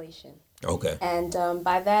for inflation. Okay. And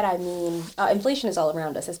by that I mean inflation is all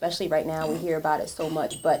around us, especially right now. We hear about it so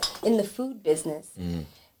much. But in the food business,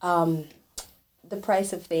 the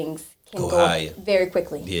price of things can go up very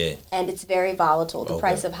quickly. Yeah. And it's very volatile. The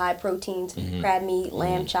price of high proteins, crab meat,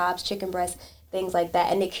 lamb chops, chicken breast, things like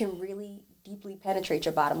that. And it can really deeply penetrate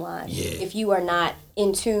your bottom line. Yeah. If you are not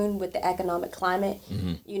in tune with the economic climate,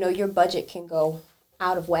 you know, your budget can go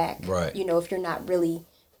out of whack. Right. You know, if you're not really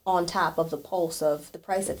on top of the pulse of the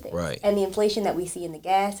price of things. Right. And the inflation that we see in the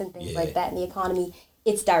gas and things like that in the economy,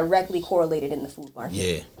 it's directly correlated in the food market.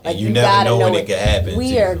 Yeah. Like and you never know when it could happen.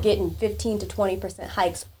 We are getting 15 to 20%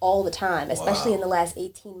 hikes all the time, especially in the last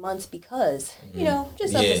 18 months because, you know,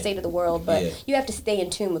 just of the state of the world. But you have to stay in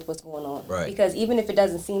tune with what's going on. Right. Because even if it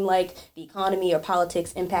doesn't seem like the economy or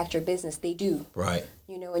politics impact your business, they do. Right.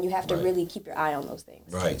 You know, and you have to really keep your eye on those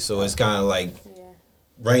things. Right. So it's kind of like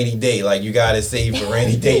rainy day, like you gotta save for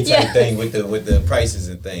rainy day type thing with the prices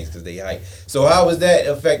and things because they hike. So how was that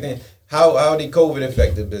affecting? How did COVID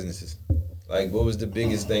affect the businesses? Like, what was the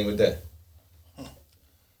biggest thing with that? You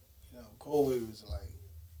know, COVID was like,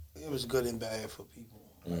 it was good and bad for people.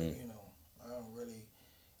 Like, you know, I don't really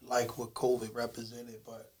like what COVID represented,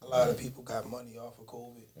 but a lot of people got money off of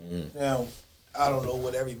COVID. Now, I don't know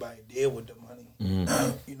what everybody did with the money.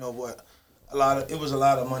 You know what? It was a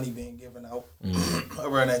lot of money being given out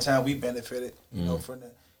around that time. We benefited, you know, from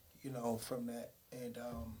that, and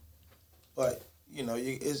but you know,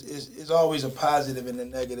 it's always a positive and a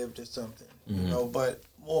negative to something, you know. But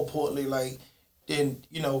more importantly, like then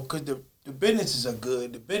you know, because the businesses are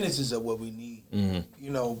good, the businesses are what we need, you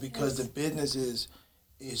know, because the businesses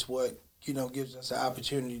is what you know gives us the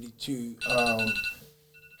opportunity to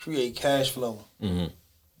create cash flow, you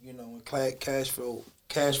know, and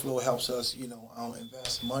cash flow helps us, you know,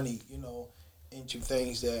 invest money, you know, into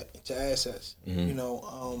assets, you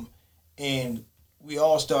know, and we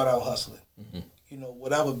all start out hustling, you know,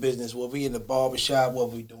 whatever business, whether we in the barbershop, whether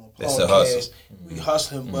we doing podcasts, we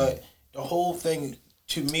hustling, but the whole thing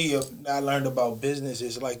to me, I learned about business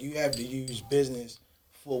is like you have to use business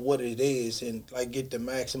for what it is and like get the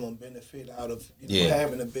maximum benefit out of you know,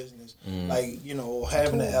 having a business, like you know, or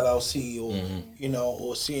having an LLC, or you know,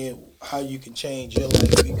 or seeing how you can change your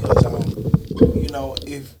life because you know,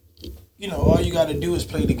 if you know, all you got to do is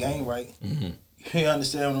play the game right. You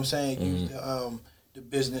understand what I'm saying? Use the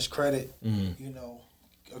business credit, you know,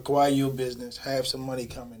 acquire your business, have some money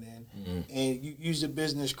coming in, and you use the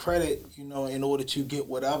business credit, you know, in order to get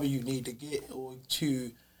whatever you need to get or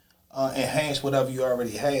to enhance whatever you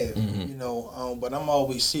already have, you know. But I'm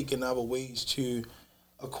always seeking other ways to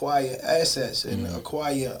acquire assets and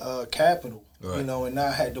acquire capital, you know, and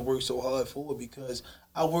not had to work so hard for it because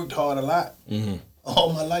I worked hard a lot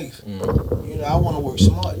all my life. You know, I want to work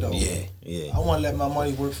smart though. I want to let my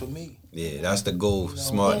money work for me. Yeah, that's the goal. You know,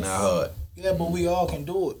 smart, not hard. Yeah, but we all can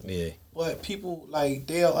do it. Yeah. But people like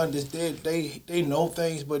they'll understand. They know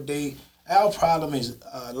things, but our problem is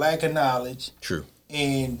lack of knowledge. True.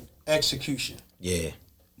 And execution. Yeah.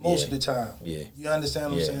 Most of the time. Yeah. You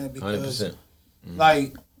understand what I'm saying? Because 100%.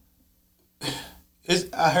 Like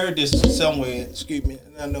I heard this somewhere, excuse me,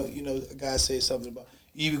 and I know, you know, a guy said something about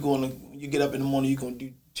when you get up in the morning, you're gonna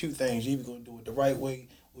do two things. You're either gonna do it the right way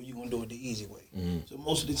or you're gonna do it the easy way. So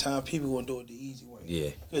most of the time people gonna do it the easy way. Yeah.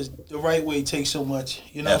 Because the right way takes so much,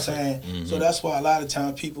 you know what I'm saying? So that's why a lot of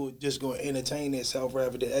times people just gonna entertain themselves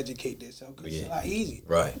rather than educate themselves because it's a lot easier.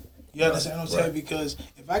 Right. You understand what I'm saying? Because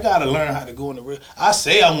if I gotta learn how to go into I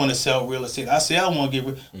say I want to sell real estate. I say I want to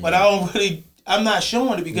get but I'm not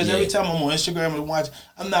showing it because every time I'm on Instagram and watch,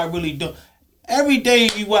 I'm not really doing. Every day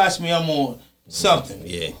you watch me, I'm on something.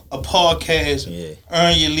 A podcast.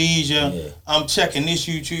 Earn Your Leisure. I'm checking this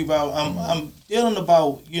YouTube out. I'm dealing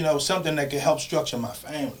about, you know, something that can help structure my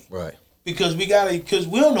family. Right. Because we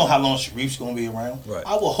don't know how long Sharif's gonna be around. Right.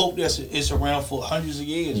 I will hope that it's around for hundreds of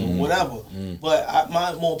years or whatever. But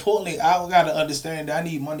more importantly, I gotta understand that I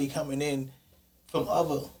need money coming in from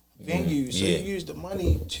other venues. So you use the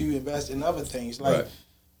money to invest in other things. Like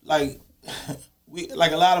a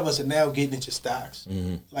lot of us are now getting into stocks.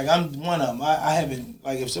 Like I'm one of them. I haven't,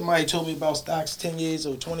 like if somebody told me about stocks 10 years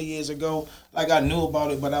or 20 years ago, like I knew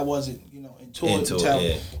about it, but I wasn't, you know, into it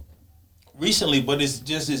until recently. But it's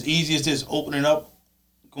just as easy as just opening up,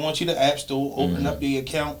 going to the app store, opening up the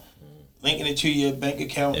account, linking it to your bank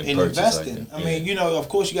account and investing. I mean, you know, of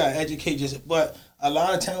course you gotta educate yourself, but a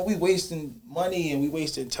lot of time we wasting money and we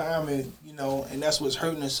wasting time, and you know, and that's what's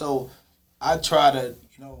hurting us. So I try to,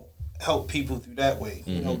 you know, help people through that way.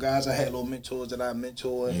 You know, guys, I had little mentors that I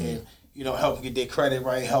mentor, and help them get their credit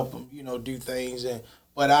right, help them, do things.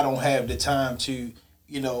 But I don't have the time to,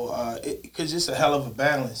 because it's a hell of a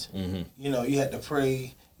balance. Mm-hmm. You have to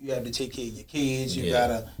pray. You have to take care of your kids. You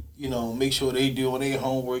gotta, make sure they doing their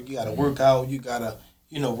homework. You gotta work out. You gotta,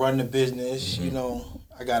 run the business. Mm-hmm.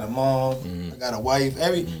 I got a mom. I got a wife.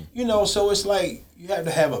 So it's like you have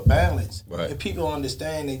to have a balance. Right. And people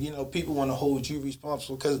understand that, people want to hold you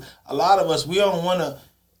responsible because a lot of us, we don't want to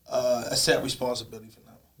accept responsibility for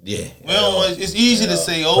nothing. Yeah. We don't want, it's easy to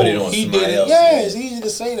say, he did it. Yeah, it's easy to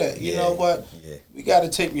say that, but we got to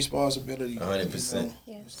take responsibility. 100%.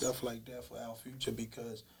 Stuff like that for our future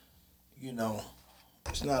because,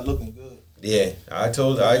 it's not looking good. Yeah, I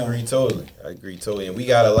agree totally. And we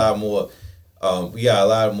got a lot more.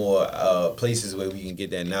 Places where we can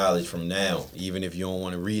get that knowledge from now. Even if you don't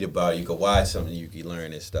want to read about it, you can watch something, you can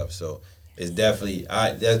learn this stuff. So it's definitely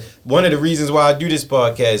that's one of the reasons why I do this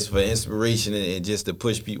podcast, for inspiration and just to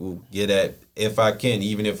push people, get that, if I can,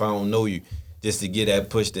 even if I don't know you, just to get that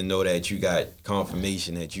push to know that you got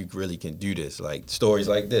confirmation that you really can do this, like stories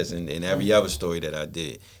like this and every other story that I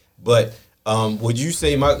did. But would you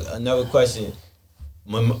say, another question,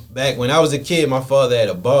 back when I was a kid, my father had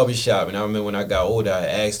a barbershop, and I remember when I got older, I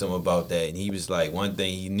asked him about that, and he was like, one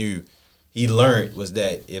thing he learned was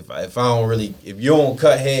that if you don't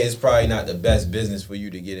cut hair, it's probably not the best business for you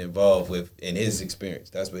to get involved with, in his experience.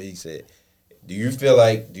 That's what he said. Do y'all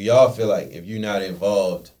feel like if you're not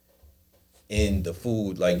involved in the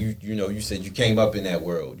food, like you said you came up in that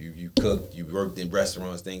world, you cooked, you worked in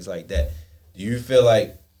restaurants, things like that, do you feel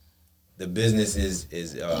like the business is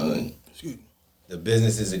it a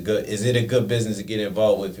good business to get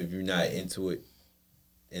involved with if you're not into it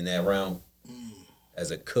in that realm?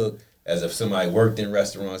 As a cook, as if somebody worked in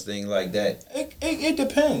restaurants, things like that? It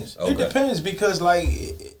depends. Okay. It depends because,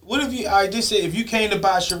 like, what if I just said, if you came to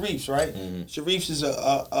buy Sharif's, right? Mm-hmm. Sharif's is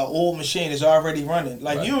a old machine that's already running.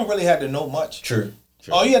 Like, You don't really have to know much. True.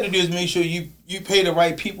 All you have to do is make sure you pay the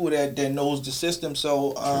right people that knows the system.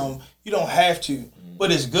 So you don't have to.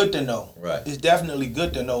 But it's good to know. Right. It's definitely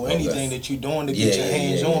good to know anything that you're doing to get your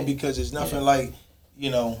hands on because it's nothing like,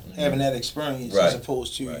 having that experience as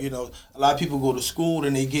opposed to, a lot of people go to school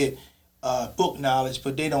and they get book knowledge,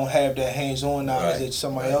 but they don't have that hands-on knowledge that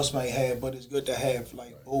somebody else might have. But it's good to have,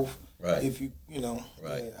 like, both. Right. If you,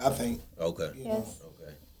 I think. Okay. Yes.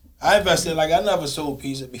 Okay. I invested, I never sold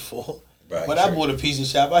pizza before. Right. But I bought a pizza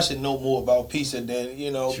shop. I should know more about pizza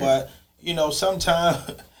than, but,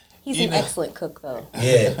 sometimes... He's an excellent cook, though.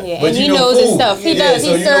 Yeah. But and he knows his stuff. He does.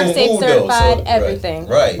 He's safe certified, everything.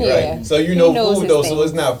 Right. So food, though, so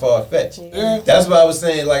it's not far-fetched. Yeah. That's why I was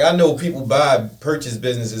saying, like, I know people purchase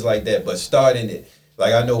businesses like that, but starting it,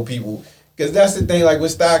 like, I know people, because that's the thing, like,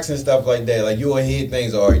 with stocks and stuff like that, like, you'll hear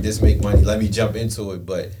things, all right, this make money, let me jump into it,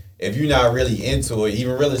 but if you're not really into it,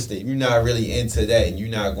 even real estate, you're not really into that, and you're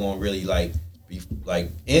not going to really, like, be,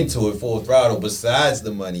 like, into it full throttle, besides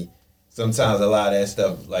the money, sometimes a lot of that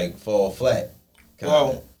stuff like fall flat.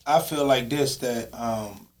 Well, I feel like this, that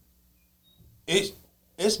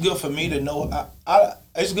it's good for me to know.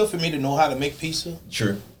 It's good for me to know how to make pizza.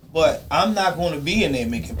 True. But I'm not going to be in there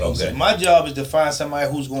making pizza. Okay. My job is to find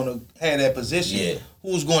somebody who's going to have that position.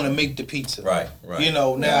 Who's going to make the pizza. Right.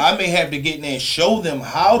 Now I may have to get in there and show them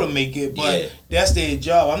how to make it, but that's their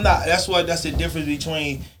job. I'm not. That's the difference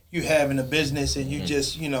between you having a business and you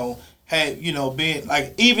just being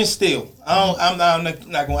like, even still, I'm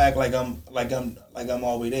not gonna act like I'm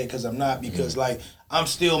all the way there, because I'm not, because like I'm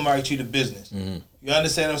still married to the business. You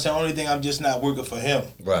understand what I'm saying? Only thing, I'm just not working for him.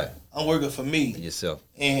 Right. I'm working for me. Yourself.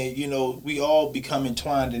 And we all become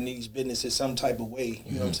entwined in these businesses some type of way.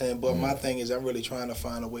 You know what I'm saying? But my thing is, I'm really trying to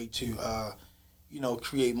find a way to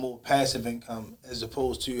create more passive income as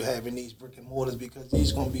opposed to having these brick and mortars, because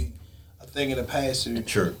these gonna be a thing of the past.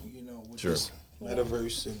 True. With this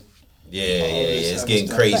metaverse and it's getting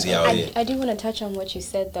crazy out here. I do want to touch on what you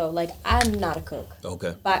said, though. Like, I'm not a cook.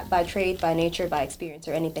 Okay. By trade, by nature, by experience,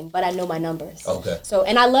 or anything, but I know my numbers. Okay. So,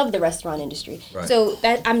 and I love the restaurant industry. Right. So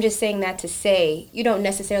that I'm just saying that to say you don't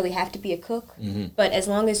necessarily have to be a cook, but as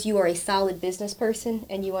long as you are a solid business person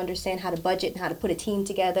and you understand how to budget and how to put a team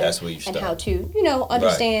together, that's where you start. And how to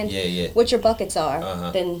understand what your buckets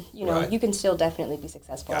are, then you can still definitely be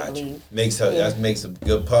successful. I believe that makes a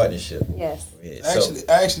good partnership. Yes.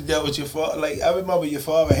 I actually dealt with your father. Like, I remember your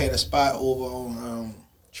father had a spot over on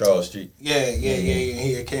Charles Street. Yeah.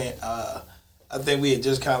 He came. I think we had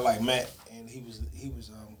just kind of like met, and he was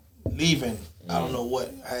leaving. I don't know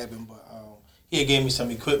what happened, but he had gave me some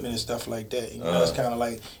equipment and stuff like that. It's kind of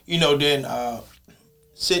like Then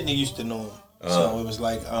Sydney used to know him, so it was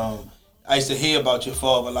like I used to hear about your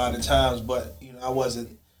father a lot of times, but I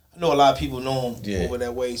I know a lot of people know him over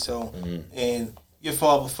that way. So and your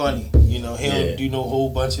father funny, you know. He don't do no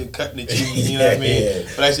whole bunch of cutting the cheese, you know what I mean? Yeah.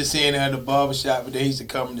 But I used to see him at the barbershop, but then he used to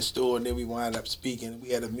come in the store, and then we wind up speaking. We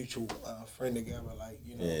had a mutual friend together, like,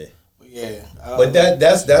 you know. Yeah. But yeah. But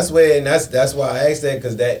that's where, and that's why I asked that,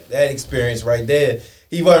 because that experience right there,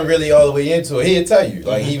 he wasn't really all the way into it. He'd tell you,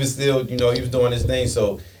 like, he was still, you know, he was doing his thing.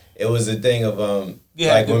 So it was a thing of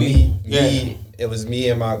like when me, it was me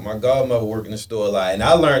and my godmother working the store a lot, and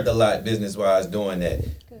I learned a lot business while I was doing that.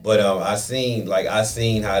 But I seen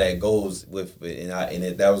how that goes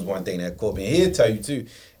that was one thing that caught me. And he'll tell you too.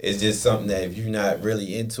 It's just something that if you're not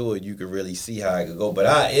really into it, you could really see how it could go. But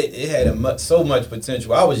it had so much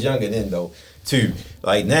potential. I was younger then though too.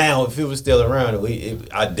 Like now, if it was still around,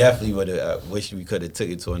 I definitely would have wished we could have took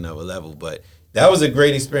it to another level. But that was a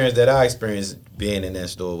great experience that I experienced being in that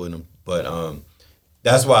store with him. But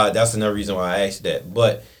that's another reason why I asked that.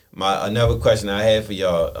 But another question I had for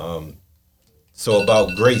y'all. So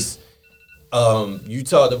about Grace,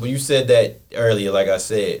 you said that earlier, like I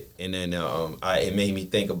said, and then it made me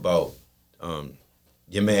think about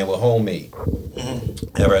your man with Homemade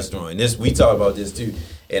at restaurant. And this, we talked about this too,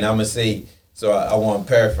 and I'm gonna say, so I want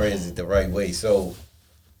to paraphrase it the right way. So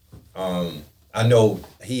I know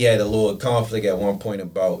he had a little conflict at one point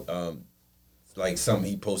about like something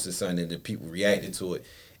he posted something and the people reacted to it,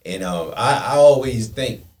 and I always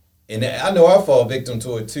think, and I know I fall victim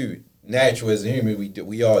to it too. Natural as a human,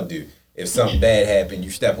 we all do. If something bad happened, you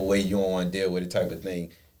step away, you don't want to deal with it type of thing.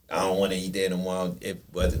 I don't want to eat that no more.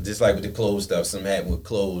 But just like with the clothes stuff, something happened with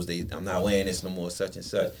clothes, I'm not wearing this no more, such and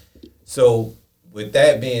such. So with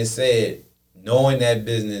that being said, knowing that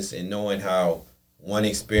business and knowing how one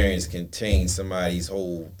experience can change somebody's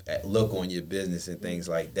whole look on your business and things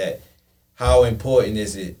like that, how important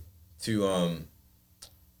is it to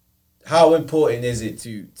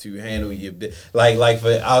handle your business? Like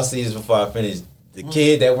I'll see this before I finish. The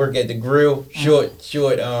kid that work at the grill, short,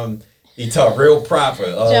 he talk real proper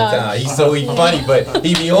all the time. He's funny, but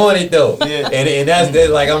he be on it though. Yeah. And that's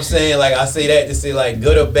like I'm saying, like I say that to say like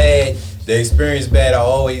good or bad, the experience bad. I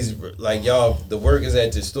always like y'all. The workers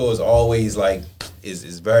at the store is always like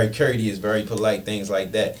is very courteous, very polite, things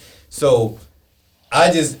like that. So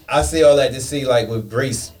I say all that to say like with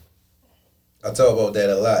Grace, I talk about that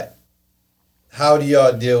a lot. How do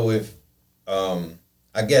y'all deal with,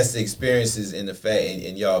 I guess, the experiences in the fact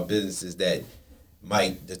in y'all businesses that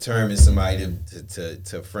might determine somebody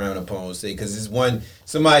to frown upon, say, because it's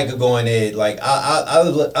somebody could go in there, like, I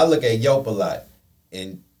look at Yelp a lot,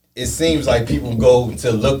 and it seems like people go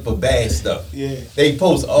to look for bad stuff. Yeah. They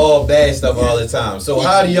post all bad stuff all the time. So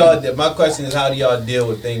my question is, how do y'all deal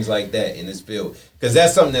with things like that in this field? Because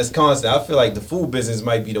that's something that's constant. I feel like the food business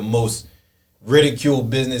might be the most ridiculed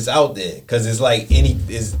business out there, because it's like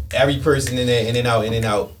every person in there, in and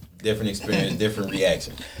out, different experience, different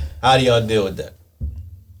reaction. How do y'all deal with that?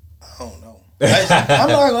 I don't know. I'm not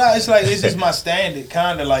gonna lie. It's like it's just my standard,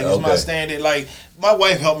 kind of like it's my standard. Like my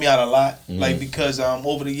wife helped me out a lot, like because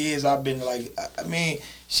over the years I've been like, I mean,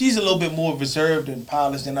 she's a little bit more reserved and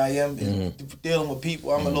polished than I am dealing with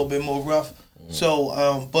people. I'm a little bit more rough.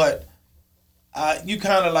 So, but. You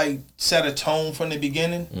kind of like set a tone from the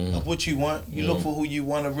beginning of what you want. You look for who you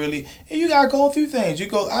want to really, and you gotta go through things.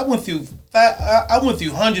 I went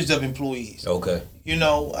through hundreds of employees. Okay. You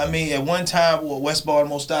know, I mean, at one time, West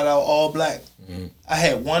Baltimore started out all black. I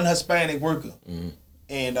had one Hispanic worker,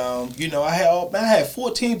 and you know, I had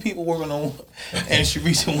 14 people working on, and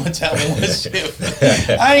Sharice one time in one shift.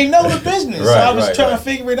 I ain't know the business, so I was trying to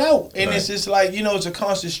figure it out, and it's just like, you know, it's a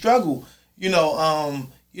constant struggle.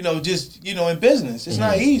 You know, just, you know, in business, it's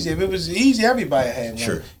not easy. If it was easy, everybody had one.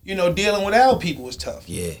 Sure. You know, dealing with our people is tough.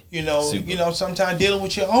 Yeah. You know, sometimes dealing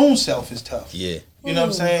with your own self is tough. Yeah. You know what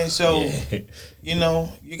I'm saying? So, you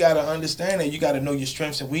know, you got to understand that. You got to know your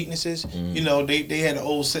strengths and weaknesses. You know, they had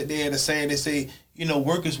a saying, they say, you know,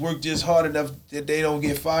 workers work just hard enough that they don't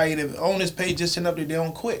get fired. If owners pay just enough that they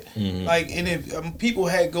don't quit. Like, and if people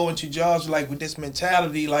had go into jobs like with this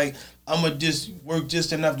mentality, like, I'm going to just work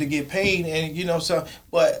just enough to get paid. And, you know, so,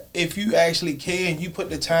 but if you actually care and you put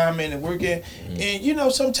the time in and work in, and, you know,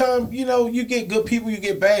 sometimes, you know, you get good people, you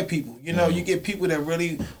get bad people. You know, you get people that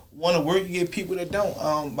really want to work, you get people that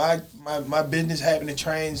don't. My business having to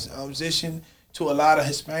transition to a lot of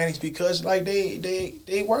Hispanics because, like,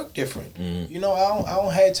 they work different. You know, I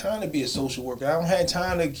don't have time to be a social worker. I don't have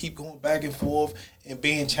time to keep going back and forth and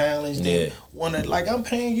being challenged and wanna, like, I'm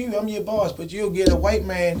paying you, I'm your boss, but you'll get a white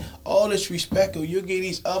man all this respect, or you'll get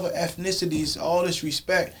these other ethnicities all this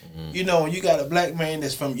respect. You know, and you got a black man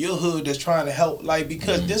that's from your hood that's trying to help, like,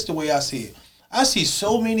 because this the way I see it. I see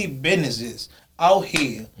so many businesses out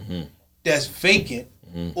here that's vacant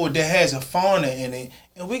or that has a fauna in it.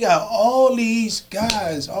 And we got all these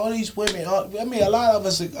guys, all these women. I mean, a lot of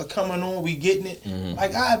us are coming on. We getting it.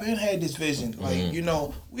 Like I've been had this vision. Like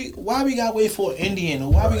why we got to wait for an Indian,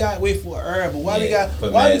 or why we got to wait for an Arab, or why we can't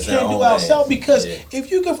do ourselves? Because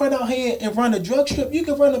if you can run out here and run a drug strip, you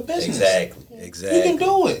can run a business. Exactly. You can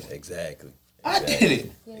do it. Exactly. I did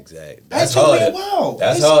it. Exactly. That's harder. Wow.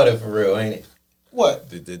 That's harder for real, ain't it? What?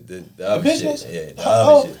 The other business? shit. Yeah, the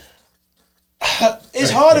other shit.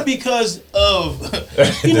 It's harder because of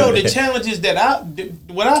the challenges that I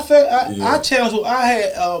challenged what I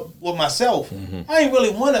had with myself. I ain't really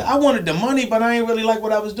I wanted the money, but I ain't really like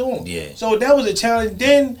what I was doing. Yeah. So that was a challenge.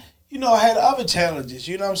 Then I had other challenges.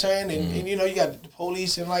 You know what I'm saying? And you got the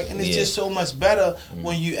police and it's just so much better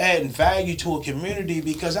when you add value to a community,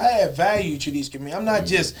 because I add value to these communities. I'm not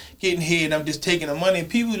just getting here and I'm just taking the money.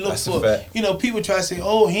 People look people try to say,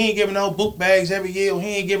 oh, he ain't giving out book bags every year, or he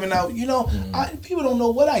ain't giving out, people don't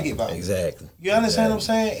know what I give out. Exactly. You understand what I'm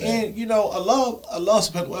saying? And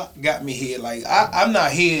Allah got me here. Like I'm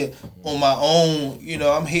not here on my own.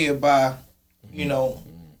 I'm here by,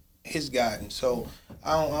 His guidance. So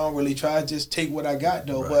I don't really try to just take what I got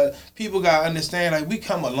though. Right. But people gotta understand, we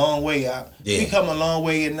come a long way out. Yeah. We come a long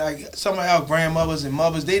way, and some of our grandmothers and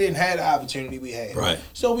mothers, they didn't have the opportunity we had. Right.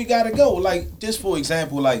 So we gotta go. Like just for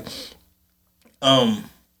example, I'm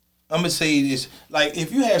gonna say this. Like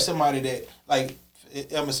if you have somebody that I'm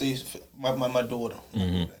gonna say my daughter.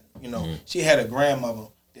 She had a grandmother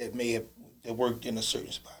that worked in a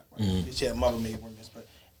certain spot. Right? She had a mother may work in a spot.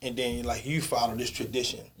 And then you follow this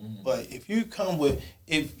tradition. But if you come with,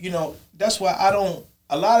 that's why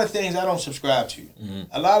a lot of things I don't subscribe to.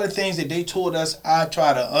 A lot of things that they taught us, I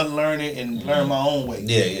try to unlearn it and learn my own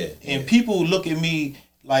way. And people look at me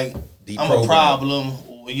like I'm a problem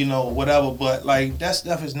or, whatever. But that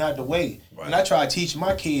stuff is not the way. Right. And I try to teach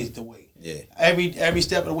my kids the way. Yeah. Every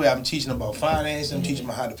step of the way, I'm teaching them about finance. I'm teaching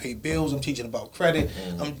them how to pay bills. I'm teaching them about credit.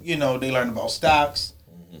 They learn about stocks.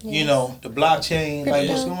 Yes. The blockchain,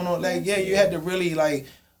 what's going on. You had to really I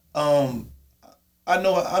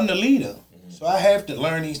know I'm the leader. So I have to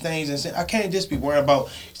learn these things, and say I can't just be worried about.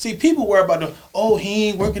 See, people worry about he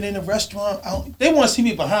ain't working in a restaurant. They want to see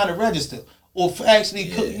me behind the register or actually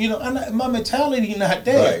cook. My mentality not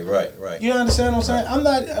there. Right. You understand what I'm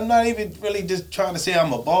saying? I'm not even really just trying to say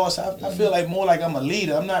I'm a boss. I feel more like I'm a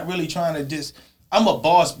leader. I'm not really trying to just. I'm a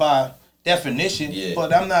boss by definition,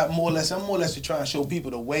 but I'm more or less to try and show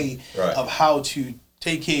people the way of how to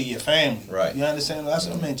take care of your family. Right. You understand? That's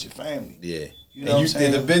what I meant, your family. Yeah. You know what I'm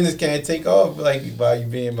saying? The business can't take off by you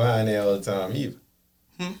being behind there all the time either.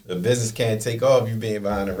 The business can't take off you being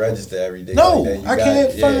behind the register every day. No, I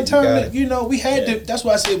can't find time. We had to. That's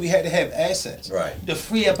why I said we had to have assets. Right. To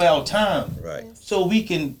free up our time. Right. So we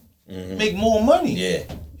can make more money. Yeah.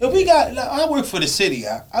 If we got, I work for the city.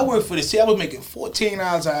 I work for the city. I was making $14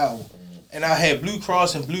 an hour. And I had Blue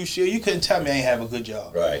Cross and Blue Shield. You couldn't tell me I ain't have a good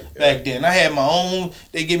job. Right. Back then. I had my own.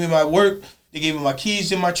 They gave me my work. They gave me my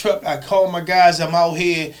keys in my truck. I called my guys. I'm out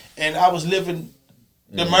here. And I was living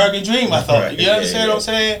the American dream, I thought. Right. You understand what I'm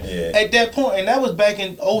saying? Yeah. At that point. And that was back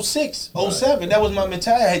in 06, 07. That was my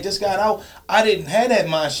mentality. I had just got out. I didn't have that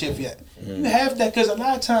mind shift yet. You have that because a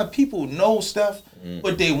lot of times people know stuff,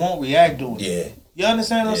 but they won't react to it. Yeah. You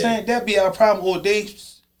understand what I'm saying? That be our problem. Or they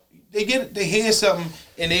hear something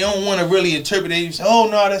and they don't want to really interpret it. They say, oh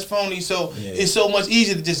no, that's phony. So it's so much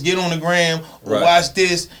easier to just get on the gram or watch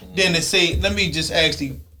this than to say, let me just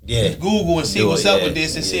actually Google and see what's up with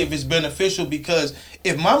this and see if it's beneficial. Because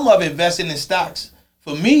if my mother invested in stocks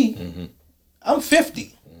for me, I'm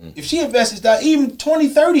 50. If she invested in stocks even 20,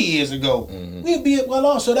 30 years ago, we'd be well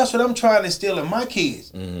off. So that's what I'm trying to instill in my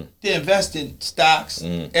kids. To invest in stocks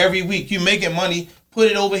every week. You making money,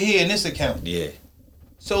 put it over here in this account. Yeah.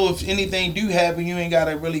 So if anything do happen, you ain't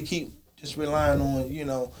gotta really keep just relying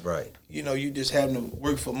on, right. You just having to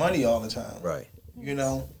work for money all the time. Right.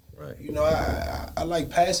 Right. I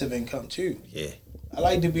like passive income too. Yeah. I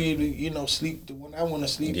like to be able to, sleep when I want to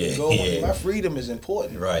sleep and go. My freedom is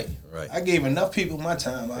important. Right. Right. I gave enough people my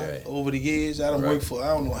time over the years. I don't work for I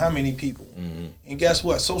don't know how many people. And guess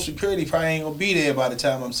what? Social Security probably ain't gonna be there by the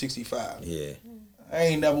time I'm 65. Yeah. I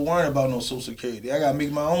ain't never worried about no Social Security. I gotta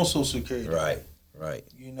make my own Social Security. Right. Right.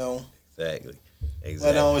 Exactly.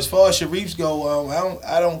 But as far as Sharif's go,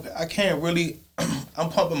 I can't really.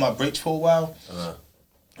 I'm pumping my brakes for a while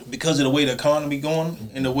because of the way the economy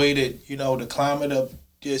going and the way that the climate of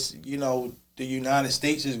just the United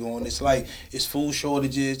States is going. It's food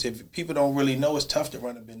shortages. If people don't really know, it's tough to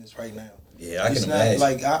run a business right now. Yeah, I can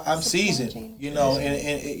imagine. I'm seasoned, and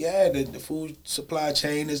the food supply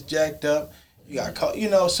chain is jacked up. You got caught, you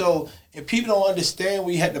know. So if people don't understand,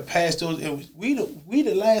 we had to pass those. And we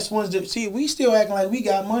the last ones that see. We still acting like we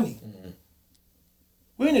got money. Mm-hmm.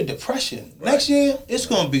 We're in a depression. Right. Next year it's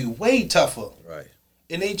gonna be way tougher. Right.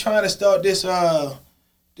 And they trying to start this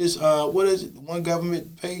what is it? One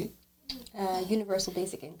government pay. Universal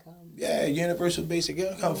basic income. Yeah, universal basic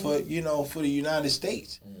income for the United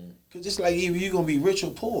States. Because it's like either you're going to be rich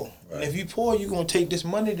or poor. Right. And if you're poor, you're going to take this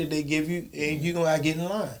money that they give you and you're going to get in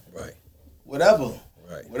line. Right. Whatever.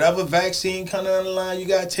 Right. Whatever vaccine coming down the line you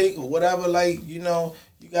got to take or whatever, you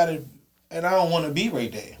got to, and I don't want to be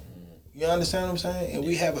right there. You understand what I'm saying? And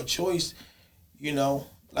we have a choice,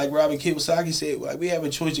 like Robert Kiyosaki said, like we have a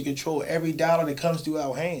choice to control every dollar that comes through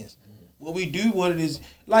our hands. What we do, what it is,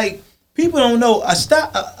 like, people don't know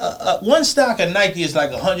one stock of Nike is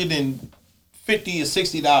like $150 or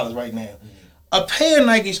 $60 right now. A pair of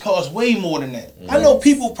Nikes costs way more than that. I know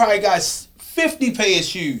people probably got 50 pair of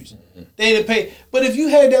shoes. They didn't pay, but if you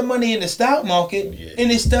had that money in the stock market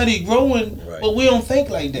and it started growing, but we don't think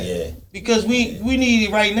like that because we need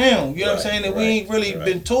it right now. You know what I'm saying? And we ain't really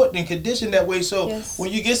been taught and conditioned that way. So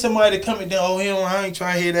when you get somebody to come in there, I ain't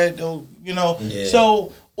trying to hear that though.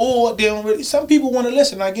 So. Or they don't really. Some people want to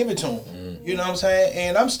listen. I give it to them. You know what I'm saying?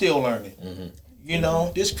 And I'm still learning.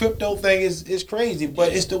 This crypto thing is crazy,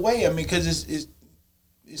 but it's the way. I mean, because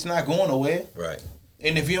it's not going nowhere. Right.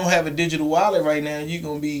 And if you don't have a digital wallet right now, you're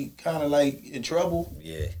gonna be kind of like in trouble.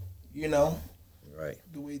 Yeah. Right.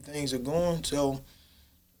 The way things are going. So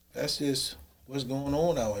that's just what's going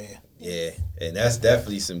on out here. Yeah, and that's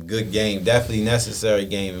definitely some good game. Definitely necessary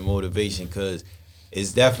game and motivation because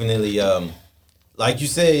it's definitely like you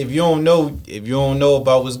said, if you don't know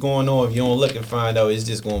about what's going on, if you don't look and find out, it's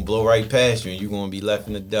just gonna blow right past you, and you're gonna be left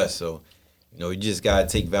in the dust. So, you just gotta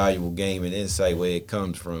take valuable game and insight where it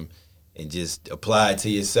comes from, and just apply it to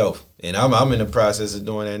yourself. And I'm in the process of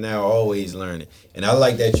doing that now, always learning. And I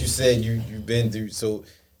like that you said you've been through. So,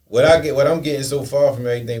 what I'm getting so far from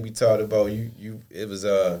everything we talked about, it was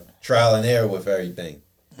trial and error with everything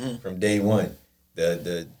from day one.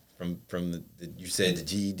 You said the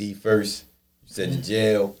GED first. You said the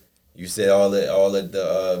jail. You said all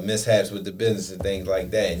the mishaps with the business and things like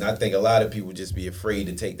that. And I think a lot of people just be afraid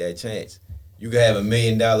to take that chance. You could have $1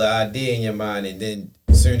 million idea in your mind, and then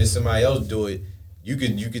as soon as somebody else do it, you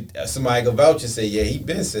could somebody go vouch and say, yeah, he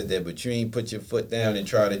been said that, but you ain't put your foot down and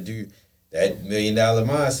try to do that $1 million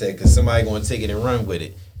mindset because somebody gonna take it and run with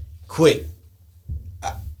it quick.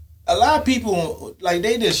 A lot of people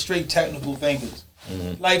they just straight technical thinkers.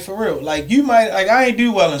 Like for real, you might I ain't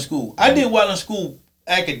do well in school. I did well in school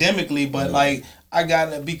academically, but I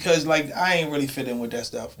got it because I ain't really fit in with that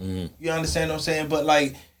stuff. You understand what I'm saying?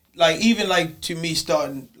 But even to me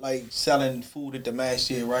starting selling food at the mass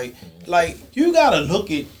here, right? You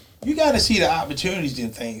gotta see the opportunities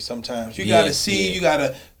in things sometimes. You gotta see, you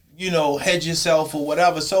gotta hedge yourself or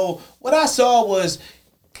whatever. So what I saw was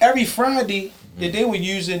every Friday that they were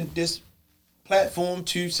using this platform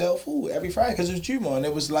to sell food every Friday because it was Juma and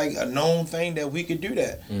it was a known thing that we could do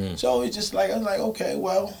that. So it's just I was okay,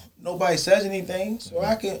 well, nobody says anything, so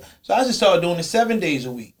I just started doing it 7 days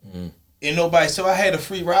a week. And nobody, so I had a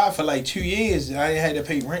free ride for 2 years and I didn't have to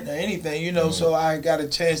pay rent or anything, so I got a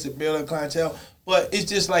chance to build a clientele. But it's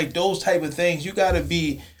just those type of things, you gotta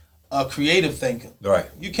be a creative thinker. Right.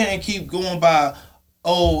 You can't keep going by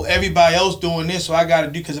everybody else doing this, so I got to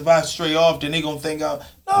do, because if I stray off, then they going to think,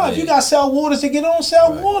 if you got sell waters, to get on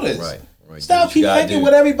sell waters. Right. Stop keep thinking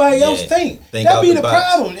what everybody else think. That be the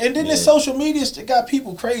problem. And then the social media got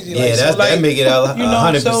people crazy. That make it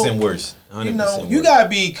 100% worse. 100% you got to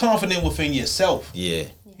be confident within yourself. Yeah.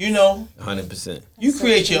 100%. You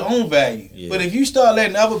create your own value. Yeah. But if you start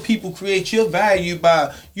letting other people create your value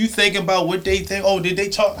by you thinking about what they think, did they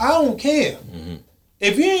talk? I don't care.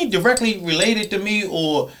 If you ain't directly related to me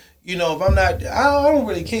or, if I'm not, I don't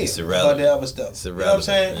really care about that other stuff. You know what I'm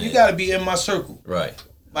saying? Man. You got to be in my circle. Right.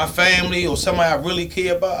 My family or somebody I really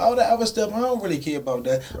care about. All that other stuff, I don't really care about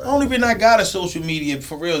that. Right. The only reason I got a social media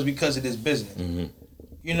for real is because of this business.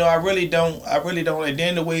 I really don't. And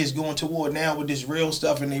then the way it's going toward now with this real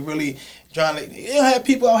stuff and they really trying to, have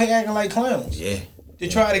people out here acting like clowns. Yeah. To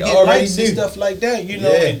try to get likes and stuff like that,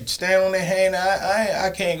 and stand on their hand. I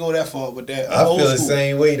can't go that far with that. I feel the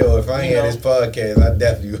same way though. If I ain't had this podcast, I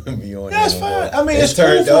definitely wouldn't be on. That's fine. I mean, it's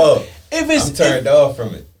turned off. I'm turned off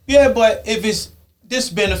from it. Yeah, but if it's this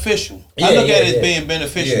beneficial, I look at it as being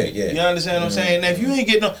beneficial. You understand what I'm saying? Now, if you ain't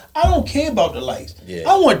getting I don't care about the likes.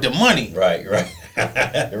 I want the money. Right.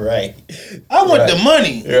 Right. I want the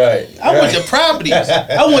money. Right. I want the properties.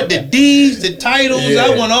 I want the deeds, the titles. Yeah.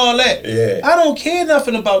 I want all that. Yeah. I don't care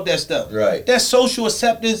nothing about that stuff. Right. That's social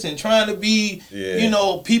acceptance and trying to be,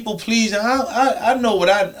 people pleasing. I know what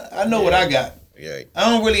I know what I got. Right. I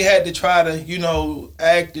don't really have to try to,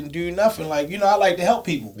 act and do nothing. Like, I like to help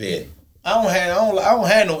people. Yeah. I don't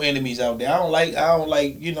have no enemies out there. I like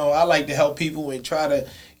to help people and try to,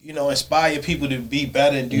 inspire people to be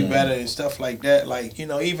better and do better and stuff like that. Like,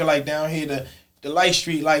 even like down here, the Light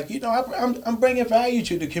Street, like, I'm bringing value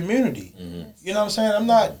to the community. Mm-hmm. You know what I'm saying? I'm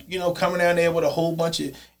not, coming down there with a whole bunch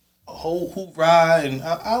of, a whole hoorah, and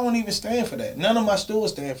I don't even stand for that. None of my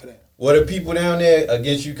stores stand for that. What are people down there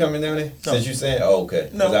against you coming down there? No. Since you saying, oh, okay.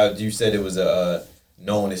 No. You said it was a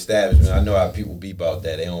known establishment. I know how people be about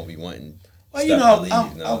that. They don't be wanting. Well,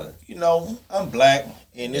 I'm black,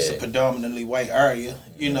 and it's a predominantly white area,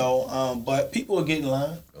 but people are getting in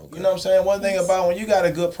line. Okay. You know what I'm saying? One thing about when you got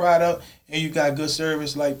a good product and you got good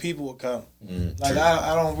service, like, people will come. Like,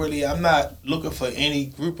 I'm not looking for any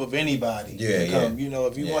group of anybody to come.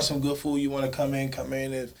 If you want some good food, you want to come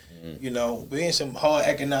in. If, we're in some hard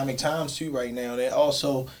economic times too right now. That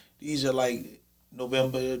also, these are like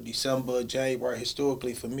November, December, January.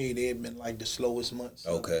 Historically, for me, they've been like the slowest months.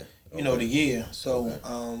 Okay. The year. So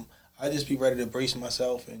I just be ready to brace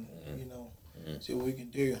myself and see what we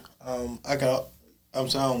can do. I'm sorry, I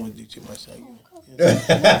don't want to do too much.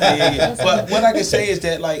 But what I can say is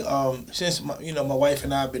that, like, since my wife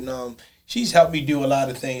and I have been she's helped me do a lot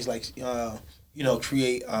of things, like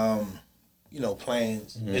create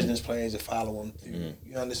plans, business plans, and follow them through.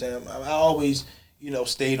 You understand? I always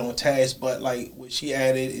stayed on task, but like what she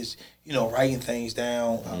added is writing things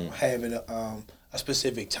down, having a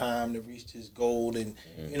specific time to reach this goal, and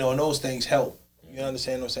and those things help. You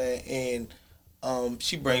understand what I'm saying? And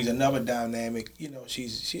she brings another dynamic.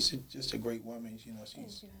 She's just a great woman.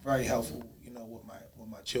 She's very helpful. With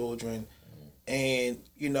my children, and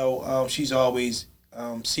she's always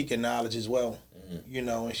seeking knowledge as well.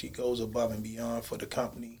 And she goes above and beyond for the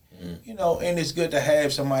company. And it's good to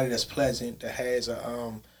have somebody that's pleasant, that has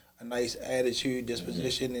a nice attitude,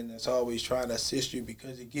 disposition, and that's always trying to assist you,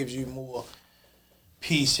 because it gives you more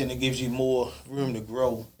peace and it gives you more room to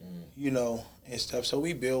grow, and stuff. So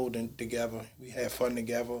we build together, we have fun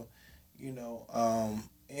together, and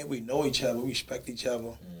we know each other, we respect each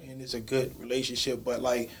other, and it's a good relationship. But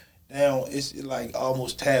like now, it's like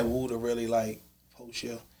almost taboo to really like post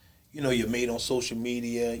your mate on social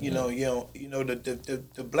media.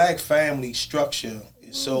 The black family structure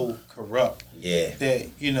is so corrupt. Yeah. That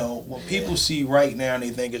when people see right now,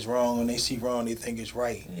 they think it's wrong, and they see wrong, they think it's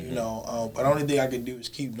right. But the only thing I can do is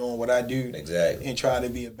keep doing what I do. Exactly. And try to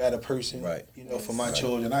be a better person. Right. For my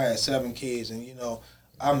children. I had 7 kids, and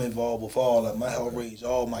I'm involved with all of them. I help raise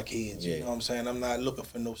all my kids. You know what I'm saying? I'm not looking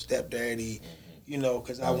for no stepdaddy.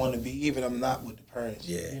 Because I want to be, even I'm not with the parents.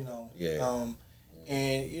 Yeah.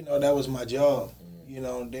 And, that was my job.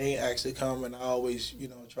 They actually come, and I always,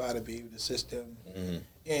 try to be able to assist them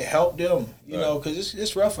and help them, because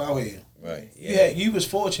it's rough out here. Right. Yeah. You was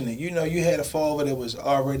fortunate. You had a father that was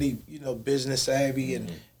already, business savvy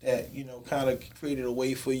and that, kind of created a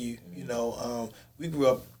way for you. We grew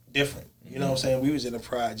up different. You know what I'm saying? We was in the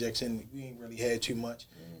projects, and we ain't really had too much.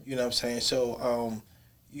 You know what I'm saying? So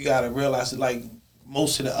you got to realize that, like,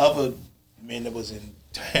 most of the other men that was in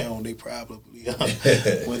town, they probably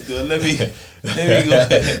went through. Let me go and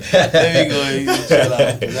chill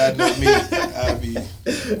out, because I know me, I'll be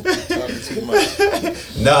talking too much.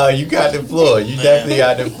 No, you got the floor. You definitely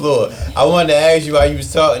got the floor. I wanted to ask you while you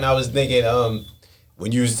was talking. I was thinking,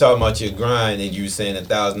 when you was talking about your grind and you was saying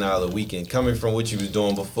 $1,000 a weekend, coming from what you was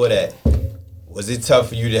doing before that, was it tough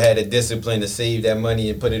for you to have the discipline to save that money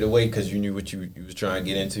and put it away because you knew what you was trying to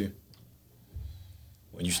get into?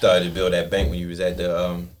 When you started to build that bank when you was at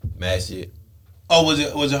the mass year? Oh,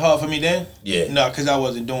 was it hard for me then? Yeah. No, because I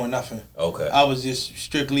wasn't doing nothing. Okay. I was just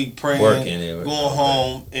strictly praying, going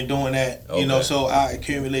home and doing that. Okay. So I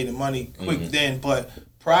accumulated money quick then. But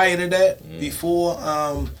prior to that, before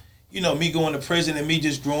me going to prison and me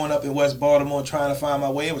just growing up in West Baltimore trying to find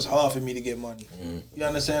my way, it was hard for me to get money. You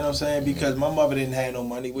understand what I'm saying? Because my mother didn't have no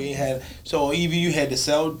money. We ain't had, so either you had to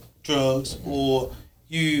sell drugs or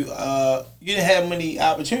you didn't have many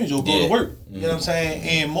opportunities or go to work. You know what I'm saying?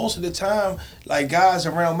 And most of the time, like guys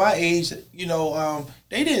around my age,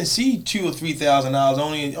 they didn't see $2,000 or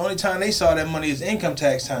 $3,000. Only time they saw that money is income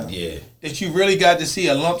tax time. Yeah. That you really got to see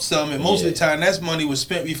a lump sum, and most of the time that money was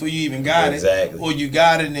spent before you even got it. Or you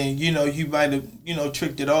got it and you might have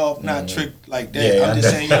tricked it off. Not tricked like that. I'm just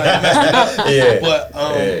saying you messed it up. But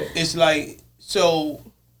it's like, so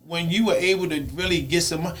when you were able to really get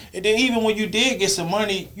some money, and then even when you did get some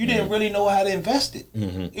money, you didn't really know how to invest it.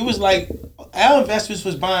 It was like our investments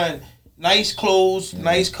was buying nice clothes,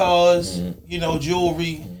 nice cars,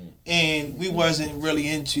 jewelry, and we wasn't really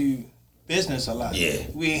into business a lot. Yeah.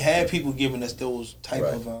 We ain't had people giving us those type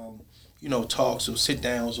of talks or sit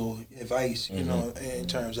downs or advice, in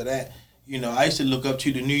terms of that. I used to look up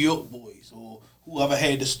to the New York boys or whoever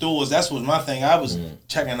had the stores. That's was my thing. I was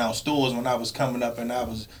checking out stores when I was coming up, and I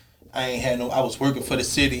was working for the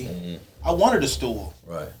city. I wanted a store.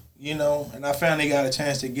 Right. And I finally got a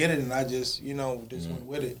chance to get it, and I just, just went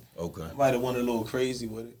with it. Okay. I might have went a little crazy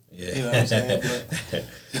with it. Yeah. You know what I'm saying?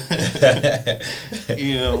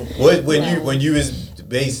 But,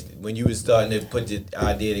 when you was starting to put the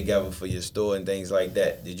idea together for your store and things like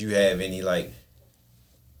that, did you have any like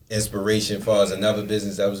inspiration as far as another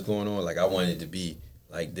business that was going on? Like, I wanted to be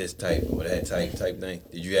like this type or that type thing.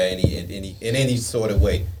 Did you have any in any sort of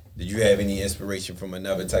way? Did you have any inspiration from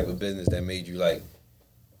another type of business that made you like,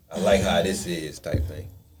 I like how this is type thing?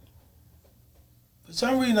 For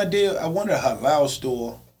some reason, I wanted a halal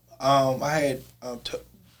store. I had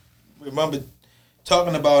remember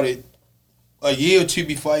talking about it a year or two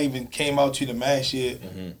before I even came out to the masjid.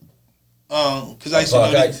 Because I used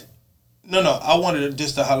to know I wanted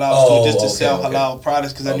just a halal store, just to sell halal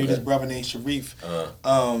products, because I knew this brother named Sharif.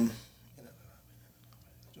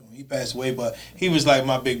 He passed away, but he was like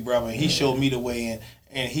my big brother. He showed me the way,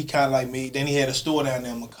 and he kind of like me. Then he had a store down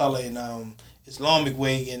there in McCullough in Islamic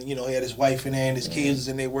way, and he had his wife in there and his kids,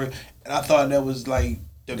 and they were. And I thought that was like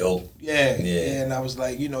dope. Yeah. And I was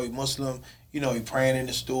like, he Muslim. He praying in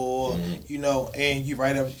the store. And you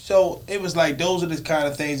right up. So it was like those are the kind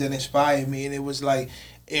of things that inspired me, and it was like,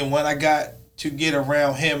 and when I got to get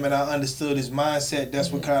around him and I understood his mindset,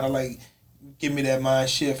 that's what kind of like give me that mind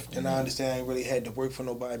shift, and I understand I ain't really had to work for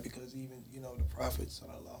nobody, because even the Prophet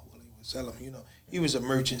sallallahu alaihi wasallam, he was a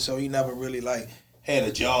merchant, so he never really like had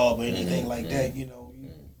a job or anything like that. You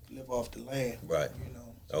live off the land, right?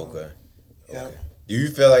 So, okay. Yeah. Okay. Do you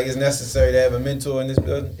feel like it's necessary to have a mentor in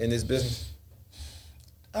this business?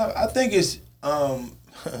 I think it's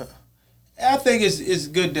it's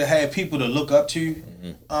good to have people to look up to.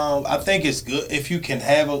 I think it's good if you can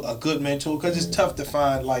have a good mentor, because it's tough to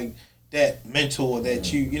find like that mentor that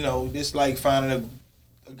it's like finding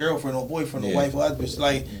a girlfriend or boyfriend or wife or husband. It's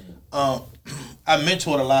like I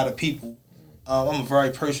mentored a lot of people. I'm a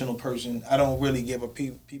very personal person. I don't really give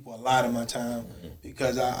people a lot of my time,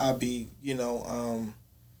 because I be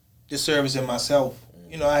disservicing myself.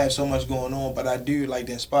 I have so much going on, but I do like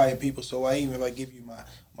to inspire people. So I even like give you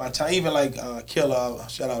my time. Even like Killer,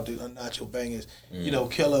 shout out to Nacho Bangers.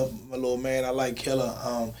 Killer, my little man. I like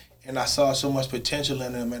Killer. And I saw so much potential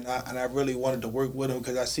in him, and I really wanted to work with him,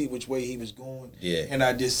 because I see which way he was going. Yeah. And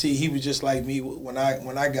I just see he was just like me when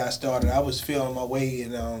I got started. I was feeling my way,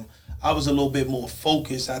 and I was a little bit more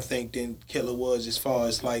focused, I think, than Killer was, as far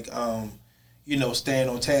as like staying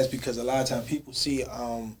on task, because a lot of times people see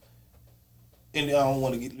and I don't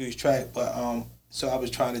want to lose track, but so I was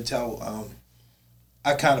trying to tell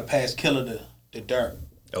I kind of passed Killer the dirt.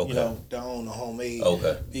 Okay. Down the homemade.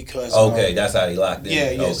 Okay. Because that's how he locked in.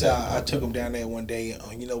 Yeah, yes. I took him down there one day.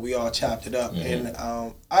 We all chopped it up, and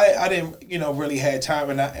I didn't really had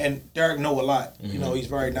time, and Derek know a lot. He's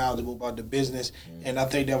very knowledgeable about the business, and I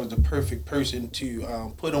think that was the perfect person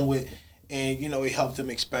to put him with, and he helped him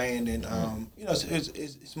expand, and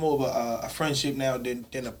it's more of a friendship now than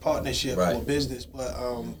a partnership or a business, but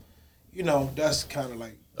that's kind of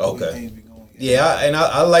like the way things be going. Yeah,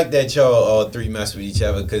 I like that y'all all three mess with each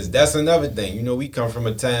other, because that's another thing. We come from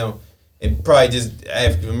a town, and probably just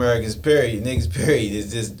African Americans, period, niggas, period,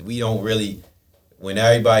 is just, we don't really, when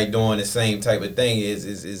everybody doing the same type of thing,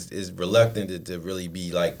 is reluctant to really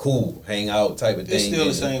be like cool, hang out type of thing. It's still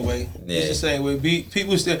the same way. Yeah. It's the same way.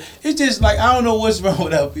 People still, it's just like, I don't know what's wrong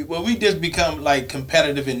with our people. We just become like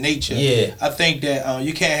competitive in nature. Yeah. I think that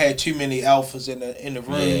you can't have too many alphas in the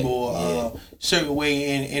room or certain way,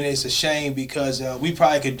 and it's a shame, because we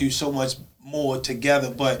probably could do so much more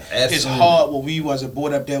together, but it's hard when we wasn't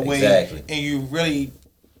brought up that way, and you really,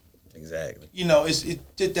 it's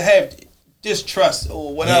to have distrust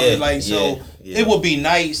or whatever, it would be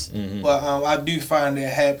nice, but I do find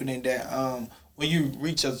that happening, that when you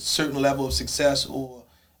reach a certain level of success, or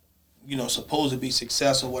supposed to be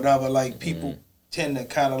success or whatever, like people tend to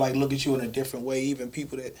kind of like look at you in a different way, even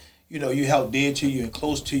people that you held dear to you and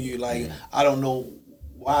close to you, like I don't know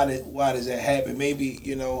why does that happen? Maybe,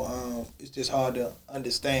 it's just hard to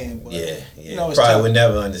understand. But, probably would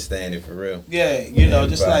never understand it for real. Yeah,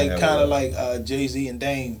 just like kind of like Jay-Z and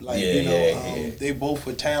Dame. Like, they both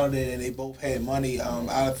were talented and they both had money.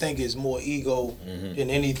 I think it's more ego than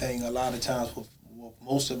anything a lot of times with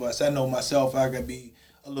most of us. I know myself, I could be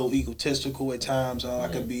a little egotistical at times. I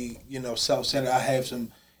could be, self-centered. I have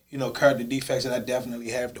some, character defects that I definitely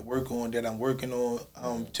have to work on, that I'm working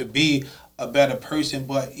on to be a better person.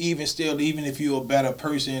 But even if you're a better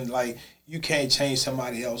person, like, you can't change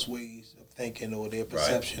somebody else's ways of thinking or their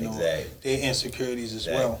perception or their insecurities as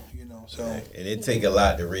well. So and it take a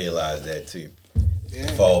lot to realize that too.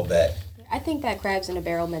 Fall back. I think that crabs in a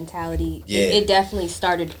barrel mentality, it definitely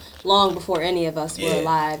started long before any of us were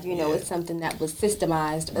alive. It's something that was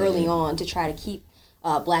systemized early on to try to keep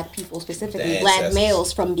black people, specifically black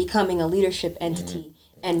males, from becoming a leadership entity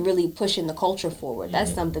and really pushing the culture forward.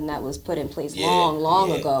 That's something that was put in place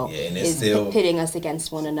long ago. And it's is still pitting us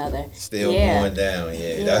against one another. Still going down.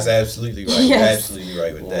 That's absolutely right. You're absolutely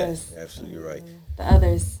right with that. Absolutely right. The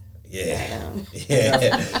others.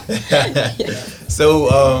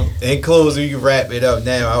 So, in closing, you wrap it up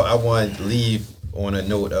now. I want to leave on a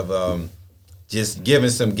note of just giving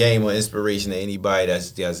some game or inspiration to anybody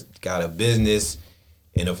that's just got a business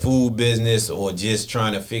in a food business, or just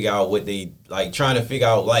trying to figure out what they like, trying to figure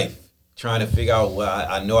out life, trying to figure out, well,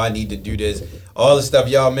 I know I need to do this. All the stuff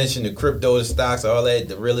y'all mentioned, the crypto, the stocks, all that,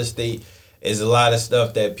 the real estate, is a lot of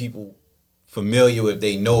stuff that people familiar with,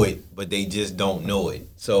 they know it, but they just don't know it.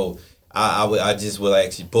 So I just would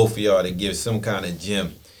ask you, both of y'all, to give some kind of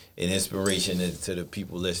gem and inspiration to the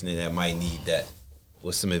people listening that might need that,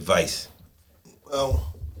 with some advice.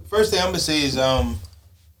 Well, first thing I'm gonna say is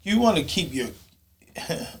you want to keep your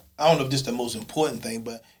I don't know if this is the most important thing,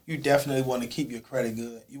 but you definitely want to keep your credit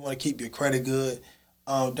good. You want to keep your credit good.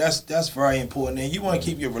 That's very important, and you want to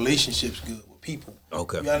keep your relationships good with people.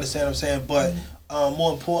 Okay. You understand what I'm saying? But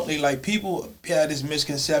more importantly, like, people have this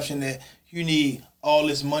misconception that you need all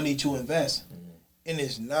this money to invest, and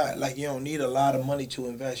it's not. Like, you don't need a lot of money to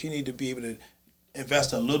invest. You need to be able to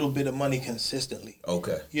invest a little bit of money consistently.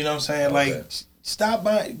 Okay. You know what I'm saying? Okay. Like, stop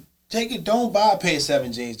buying. Don't buy a pair of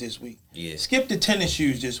 7 jeans this week. Yeah. Skip the tennis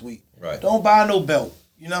shoes this week. Right. Don't buy no belt.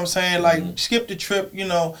 You know what I'm saying? Like, skip the trip.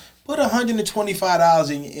 Put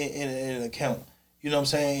 $125 in an account. You know what I'm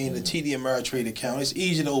saying? In the TD Ameritrade account. It's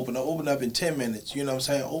easy to open up. Open up in 10 minutes. You know what I'm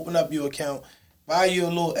saying? Open up your account. Buy you a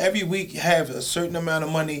little. Every week, you have a certain amount of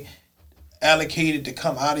money allocated to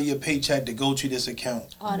come out of your paycheck to go to this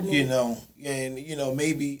account. Automated. And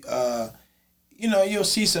maybe you'll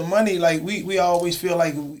see some money. Like, we always feel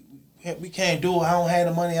like we can't do it. I don't have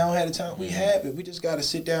the money. I don't have the time. We have it. We just got to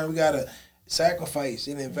sit down. We got to sacrifice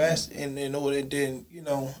and invest in order, and then,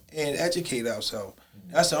 and educate ourselves.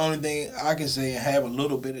 That's the only thing I can say, and have a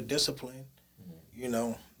little bit of discipline,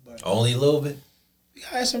 But only a little bit? You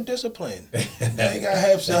gotta have some discipline. You gotta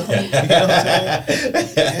have some, you know what I'm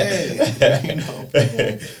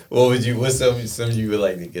saying? Yeah, What's something you would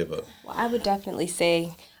like to give up? Well, I would definitely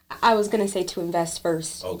say, I was going to say to invest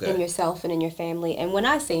first in yourself and in your family. And when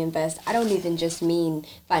I say invest, I don't even just mean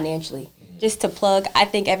financially. Just to plug, I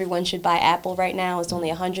think everyone should buy Apple right now. It's only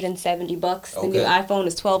 $170. The new iPhone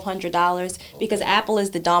is $1,200, because Apple is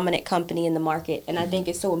the dominant company in the market. And I think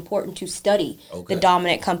it's so important to study the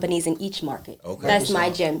dominant companies in each market. That's my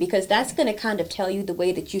gem, because that's going to kind of tell you the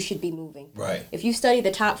way that you should be moving. Right. If you study the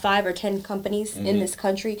top 5 or 10 companies in this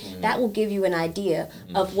country, that will give you an idea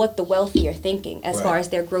of what the wealthy are thinking as far as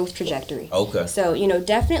their growth trajectory. So,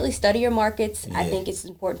 definitely study your markets. I think it's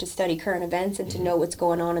important to study current events and to know what's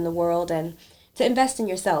going on in the world, and to invest in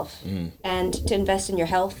yourself and to invest in your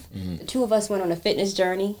health. The two of us went on a fitness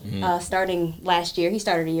journey starting last year. He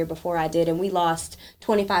started a year before I did, and we lost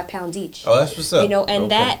 25 pounds each. Oh, that's what's up.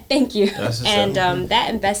 Thank you. And that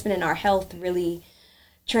investment in our health really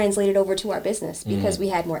translated over to our business, because we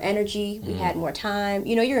had more energy, we had more time.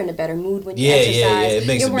 You're in a better mood when you exercise. It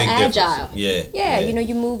makes you're a more big agile. Difference.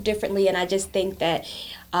 You move differently, and I just think that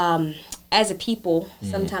as a people,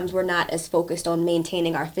 sometimes we're not as focused on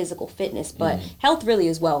maintaining our physical fitness, but health really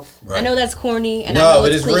is wealth. Right. I know that's corny, and I know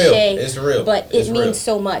it's cliche. It's real. But it means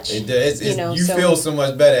so much. It does. You feel so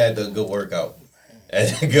much better after a good workout.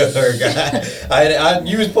 As a good workout.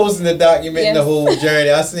 You was posting the document, the whole journey.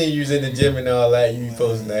 I seen you was in the gym and all that. You was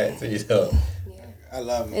posting that, so I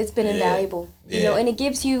love it. It's been invaluable, you know, and it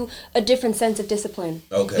gives you a different sense of discipline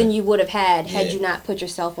Okay. than you would have had you not put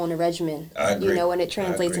yourself on a regimen. I agree. You know, and it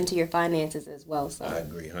translates into your finances as well. So I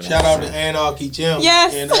agree. 100%. Shout out to Anarchy Gym.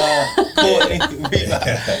 Yes. And Courtney.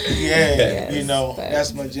 Yes. You know,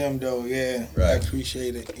 that's my gym though. Yeah, Right. I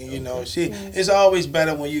appreciate it. And you know, it's always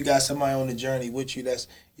better when you got somebody on the journey with you that's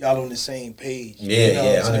y'all on the same page. Yeah, you know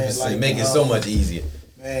yeah, what I'm 100%. saying? Like, Make it so much easier.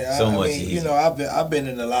 Man, So I much mean, easier. you know, I've been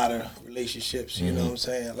in a lot of relationships. You know what I'm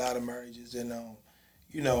saying? A lot of marriages, and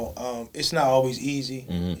you know, it's not always easy,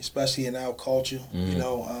 especially in our culture. You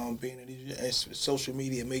know, being in these, social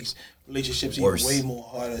media makes relationships Worse. even way more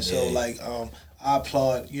harder. Yeah. So like, I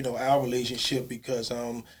applaud our relationship because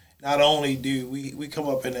not only do we come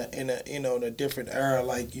up in a in a different era,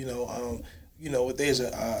 like there's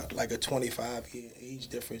a like a 25-year age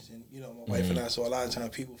difference, and my wife and I. So a lot of times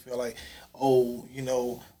people feel like, oh,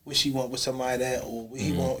 what she want with somebody that, or what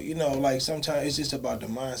he want. Like sometimes it's just about the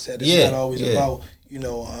mindset. It's not always about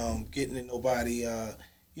getting to nobody.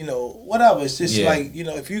 Whatever. It's just like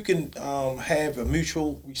if you can have a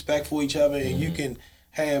mutual respect for each other, and you can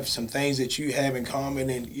have some things that you have in common,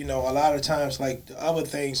 and a lot of times like the other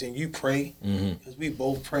things, and you pray, because we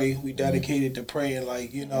both pray. We dedicated to praying,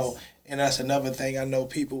 like and that's another thing I know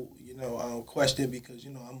people question, because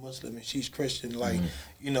I'm Muslim and she's Christian, like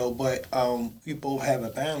but we both have a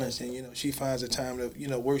balance, and she finds a time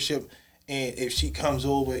to worship, and if she comes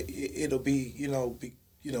over, it'll be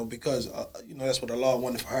because that's what Allah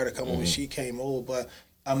wanted for her to come over. She came over, but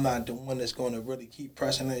I'm not the one that's going to really keep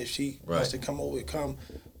pressing her. If she wants to come over, come.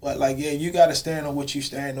 But like, you got to stand on what you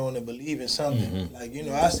stand on and believe in something. Like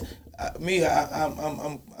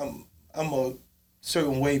I'm a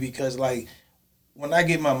certain way, because like when I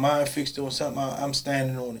get my mind fixed on something, I'm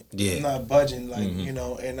standing on it. Yeah. I'm not budging. Like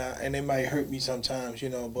and it might hurt me sometimes,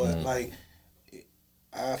 but like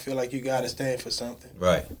I feel like you got to stand for something.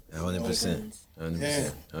 Right. 100%.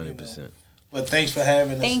 100%. But thanks for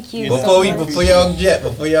having us. Thank you. Before y'all jet,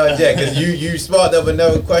 because you sparked up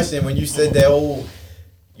another question when you said that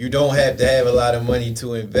you don't have to have a lot of money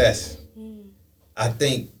to invest. I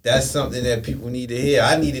think that's something that people need to hear.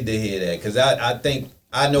 I needed to hear that, because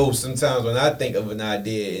I know sometimes when I think of an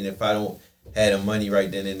idea, and if I don't have the money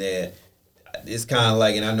right then and there, it's kind of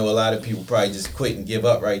like, and I know a lot of people probably just quit and give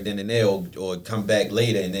up right then and there, or come back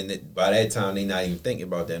later, and then by that time they not even thinking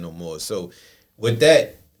about that no more. So with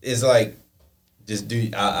that, it's like, just do.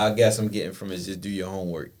 I guess I'm getting from it, just do your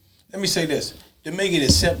homework. Let me say this to make it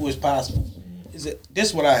as simple as possible. This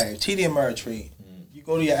is what I have: TD Ameritrade. You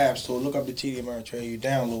go to your app store, look up the TD Ameritrade, you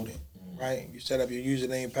download it, right? You set up your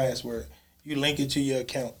username, password, you link it to your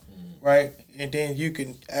account, right? And then you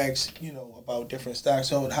can ask, about different stocks.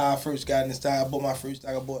 So how I first got in the stock, I bought my first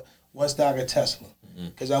stock. I bought one stock of Tesla,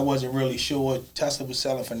 because I wasn't really sure. Tesla was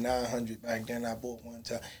selling for $900 back then. I bought one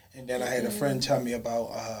time, and then I had a friend tell me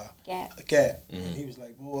about Gap. And he was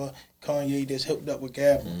like, "Boy, Kanye just hooked up with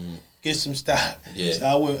Gap. Get some stock." Yeah.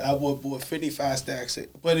 So I bought 55 stacks,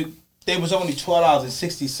 but they was only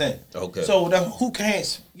 $12.60. Okay. So who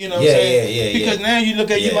can't? You know what I'm saying? Because now you look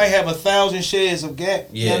at, you might have 1,000 shares of Gap.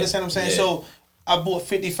 You understand what I'm saying? Yeah. So I bought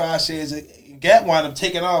 55 shares. Gap wound up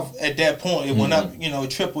taking off at that point. It went up,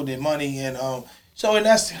 it tripled in money, and and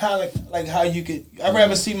that's kind of like how you could. I'd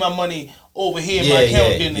rather see my money over here in my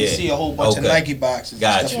account than to see a whole bunch of Nike boxes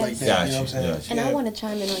and stuff like that. You know what I'm saying? And I want to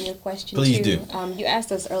chime in on your question Please too. do. You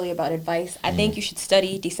asked us earlier about advice. I think you should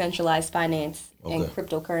study decentralized finance and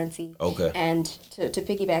cryptocurrency. Okay. And to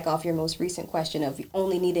piggyback off your most recent question of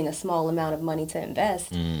only needing a small amount of money to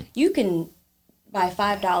invest, you can buy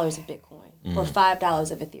 $5 of Bitcoin or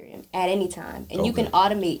 $5 of Ethereum at any time, and you can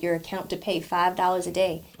automate your account to pay $5 a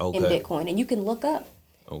day in Bitcoin, and you can look up.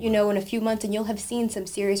 In a few months, and you'll have seen some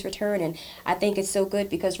serious return. And I think it's so good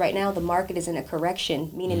because right now the market is in a correction,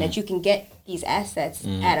 meaning that you can get these assets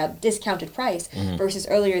at a discounted price versus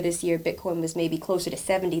earlier this year, Bitcoin was maybe closer to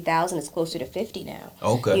 70,000. It's closer to 50 now.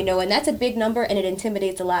 Okay. And that's a big number, and it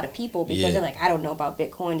intimidates a lot of people because they're like, I don't know about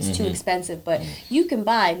Bitcoin. It's too expensive. But you can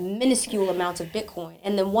buy minuscule amounts of Bitcoin,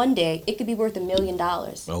 and then one day it could be worth $1 million.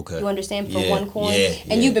 Okay. You understand? For one coin.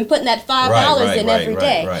 And you've been putting that $5 in every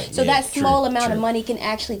day. So that small amount of money can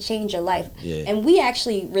actually change your life. And we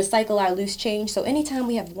actually recycle our loose change. So anytime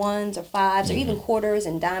we have ones or fives or even quarters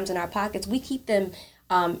and dimes in our pockets, we keep them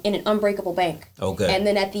in an unbreakable bank. Okay. And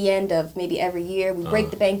then at the end of maybe every year, we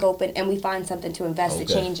break the bank open and we find something to invest the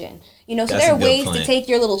change in. You know, so That's there are ways plan. to take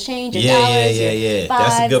your little change, your Yeah, dollars, yeah. your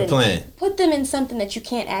That's a good and plan. put them in something that you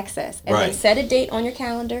can't access. And then set a date on your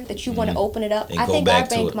calendar that you want to open it up. And I go think back our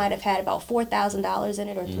to bank it. might have had about $4,000 in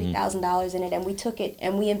it or $3,000 in it, and we took it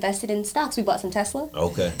and we invested in stocks. We bought some Tesla.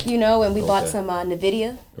 Okay. You know, and we bought some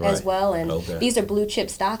NVIDIA as Right. well. And Okay. these are blue chip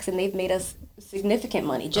stocks, and they've made us significant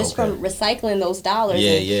money just from recycling those dollars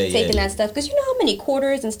Yeah, and yeah, taking yeah. that stuff. Because you know how many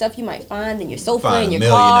quarters and stuff you might find in your sofa, Find in a your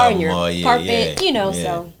million car, of in them your all, yeah, carpet, yeah, you know, yeah,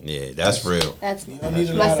 so yeah, that's real. that's need a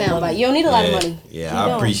my lot of soundbite. money. You don't need a lot of money. Yeah, You I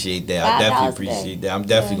don't. appreciate that. I $5 definitely a day. appreciate that. I'm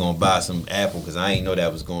definitely gonna buy some Apple because I ain't know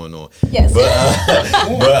that was going on. Yes.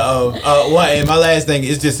 One, and my last thing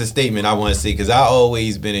is just a statement I want to say because I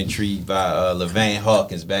always been intrigued by Levant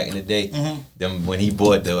Hawkins back in the day. Them when he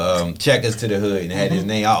bought the Checkers to the Hood and had his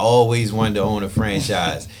name. I always wanted to own a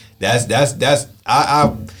franchise. That's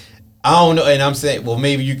I don't know, and I'm saying, well,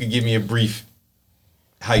 maybe you could give me a brief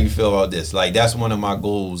how you feel about this. Like that's one of my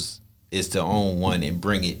goals is to own one and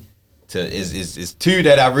bring it to. It's two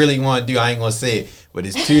that I really want to do. I ain't gonna say it, but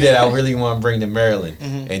it's two that I really want to bring to Maryland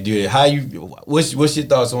and do it. How you? What's your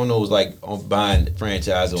thoughts on those? Like on buying the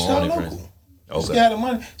franchise or owning franchise? You got the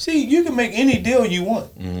money. See, you can make any deal you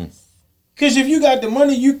want. Because if you got the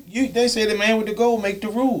money, you they say the man with the gold make the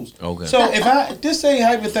rules. Okay. So if I just say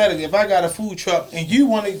hypothetically, if I got a food truck and you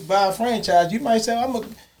want to buy a franchise, you might say, I'm gonna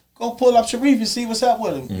go pull up Sharif and see what's up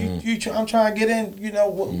with him. I'm trying to get in, you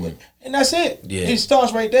know, and that's it. Yeah. It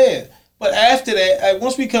starts right there. But after that,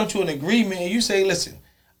 once we come to an agreement and you say, listen,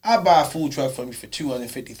 I buy a food truck from you for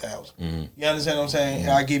 $250,000. You understand what I'm saying?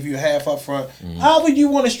 I give you a half up front. However you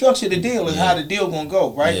want to structure the deal is how the deal gonna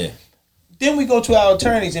go, right? Yeah. Then we go to our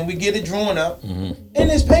attorneys and we get it drawn up, and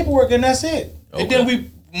it's paperwork, and that's it. Okay. And then we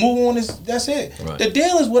move on. That's it. Right. The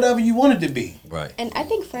deal is whatever you want it to be. Right. And I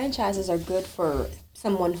think franchises are good for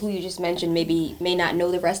someone who you just mentioned may not know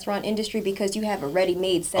the restaurant industry because you have a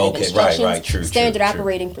ready-made set of instructions, standard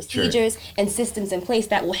operating procedures, and systems in place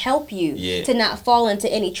that will help you to not fall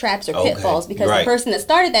into any traps or pitfalls because the person that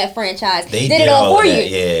started that franchise did it all for you.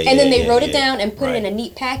 And then they wrote it down and put it in a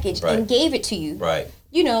neat package and gave it to you. Right.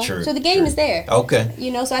 You know, so the game is there. Okay.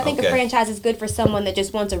 You know, so I think a franchise is good for someone that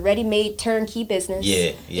just wants a ready-made turnkey business.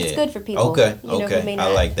 Yeah. It's good for people. Okay. You know, who may not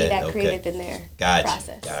I like that. be that creative in their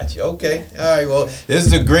process. Gotcha. Okay. All right. Well, this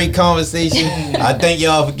is a great conversation. I thank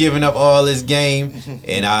y'all for giving up all this game,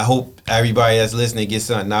 and I hope everybody that's listening gets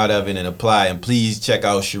something out of it and apply. And please check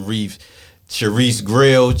out Sharif's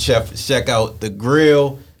Grill. Check out the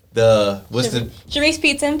grill. Sharif's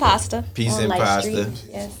Pizza and Pasta. Pizza and Pasta.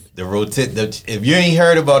 Yes. If you ain't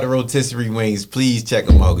heard about the rotisserie wings, please check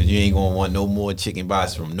them out because you ain't gonna want no more chicken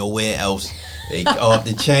bites from nowhere else. They off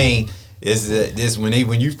the chain.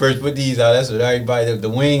 When you first put these out, that's what everybody the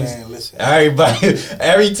wings. Man, listen.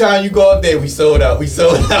 Every time you go up there, we sold out. Well, it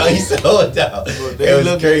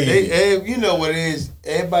was crazy. You know what it is.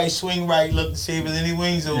 Everybody swing right, look to see if there's any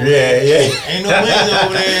wings over there. Yeah. Ain't no wings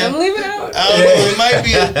over there. I'm leaving out. I don't know. It might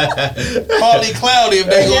be partly cloudy if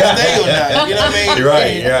they gonna stay or not. You know what I mean?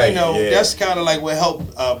 Right. You know, that's kind of like what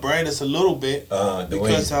helped brand us a little bit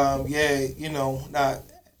because not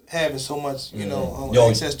having so much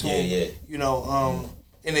access to them. You know,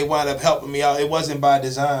 and they wound up helping me out. It wasn't by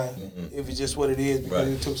design. It was just what it is because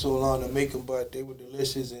it took so long to make them, but they were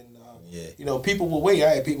delicious and. You know, people will wait.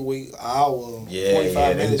 I had people wait an hour,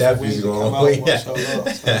 45 minutes for wings to come out.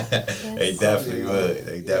 They definitely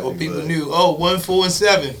would. Well, people knew, 1, 4, and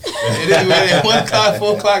 7. And then we had 1 o'clock,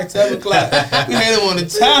 4 o'clock, 7 o'clock. We had them on the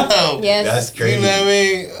time. Yes. That's crazy. You know what I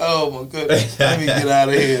mean? Oh, my goodness. Let me get out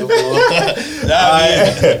of here, boy.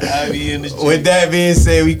 I'll be in the street. With that being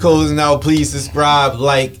said, we closing out. Please subscribe,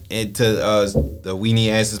 like, and to the We Need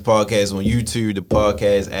Answers podcast on YouTube, the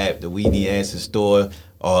podcast app, the We Need Answers store.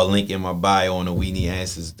 Or link in my bio on the We Need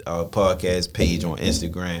Answers podcast page on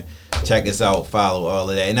Instagram. Check us out, follow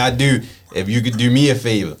all of that. And if you could do me a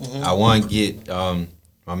favor, I want to get my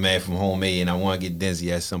man from Homemade and I want to get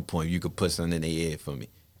Denzi at some point. You could put something in the air for me.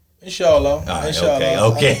 Inshallah. Right,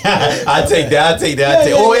 Inshallah. Okay. I'll take that.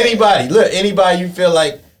 Or anybody. Look, anybody you feel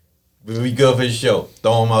like we good for the show.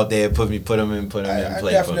 Throw them out there, put them in play. I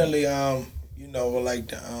definitely, I'll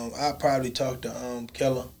probably talk to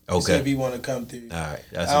Keller. See if he want to come through. All right.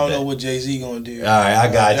 I don't know what Jay-Z going to do. All right,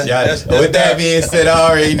 I got you. With that being said, I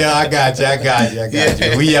already know. I got you.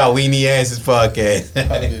 We out. We Need Answers podcast.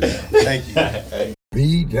 Thank you.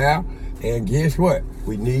 Be down, and guess what?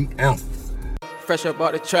 We need answers. Fresh up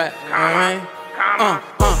out the track. All right.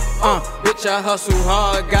 Bitch, I hustle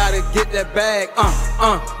hard, gotta get that bag.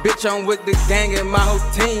 Bitch, I'm with the gang and my whole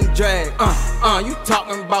team drag. You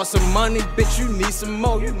talking about some money, bitch, you need some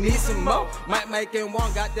more, you need some more. Might make it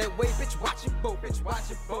one, got that way, bitch, watch it, bitch,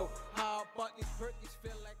 watch it, how about these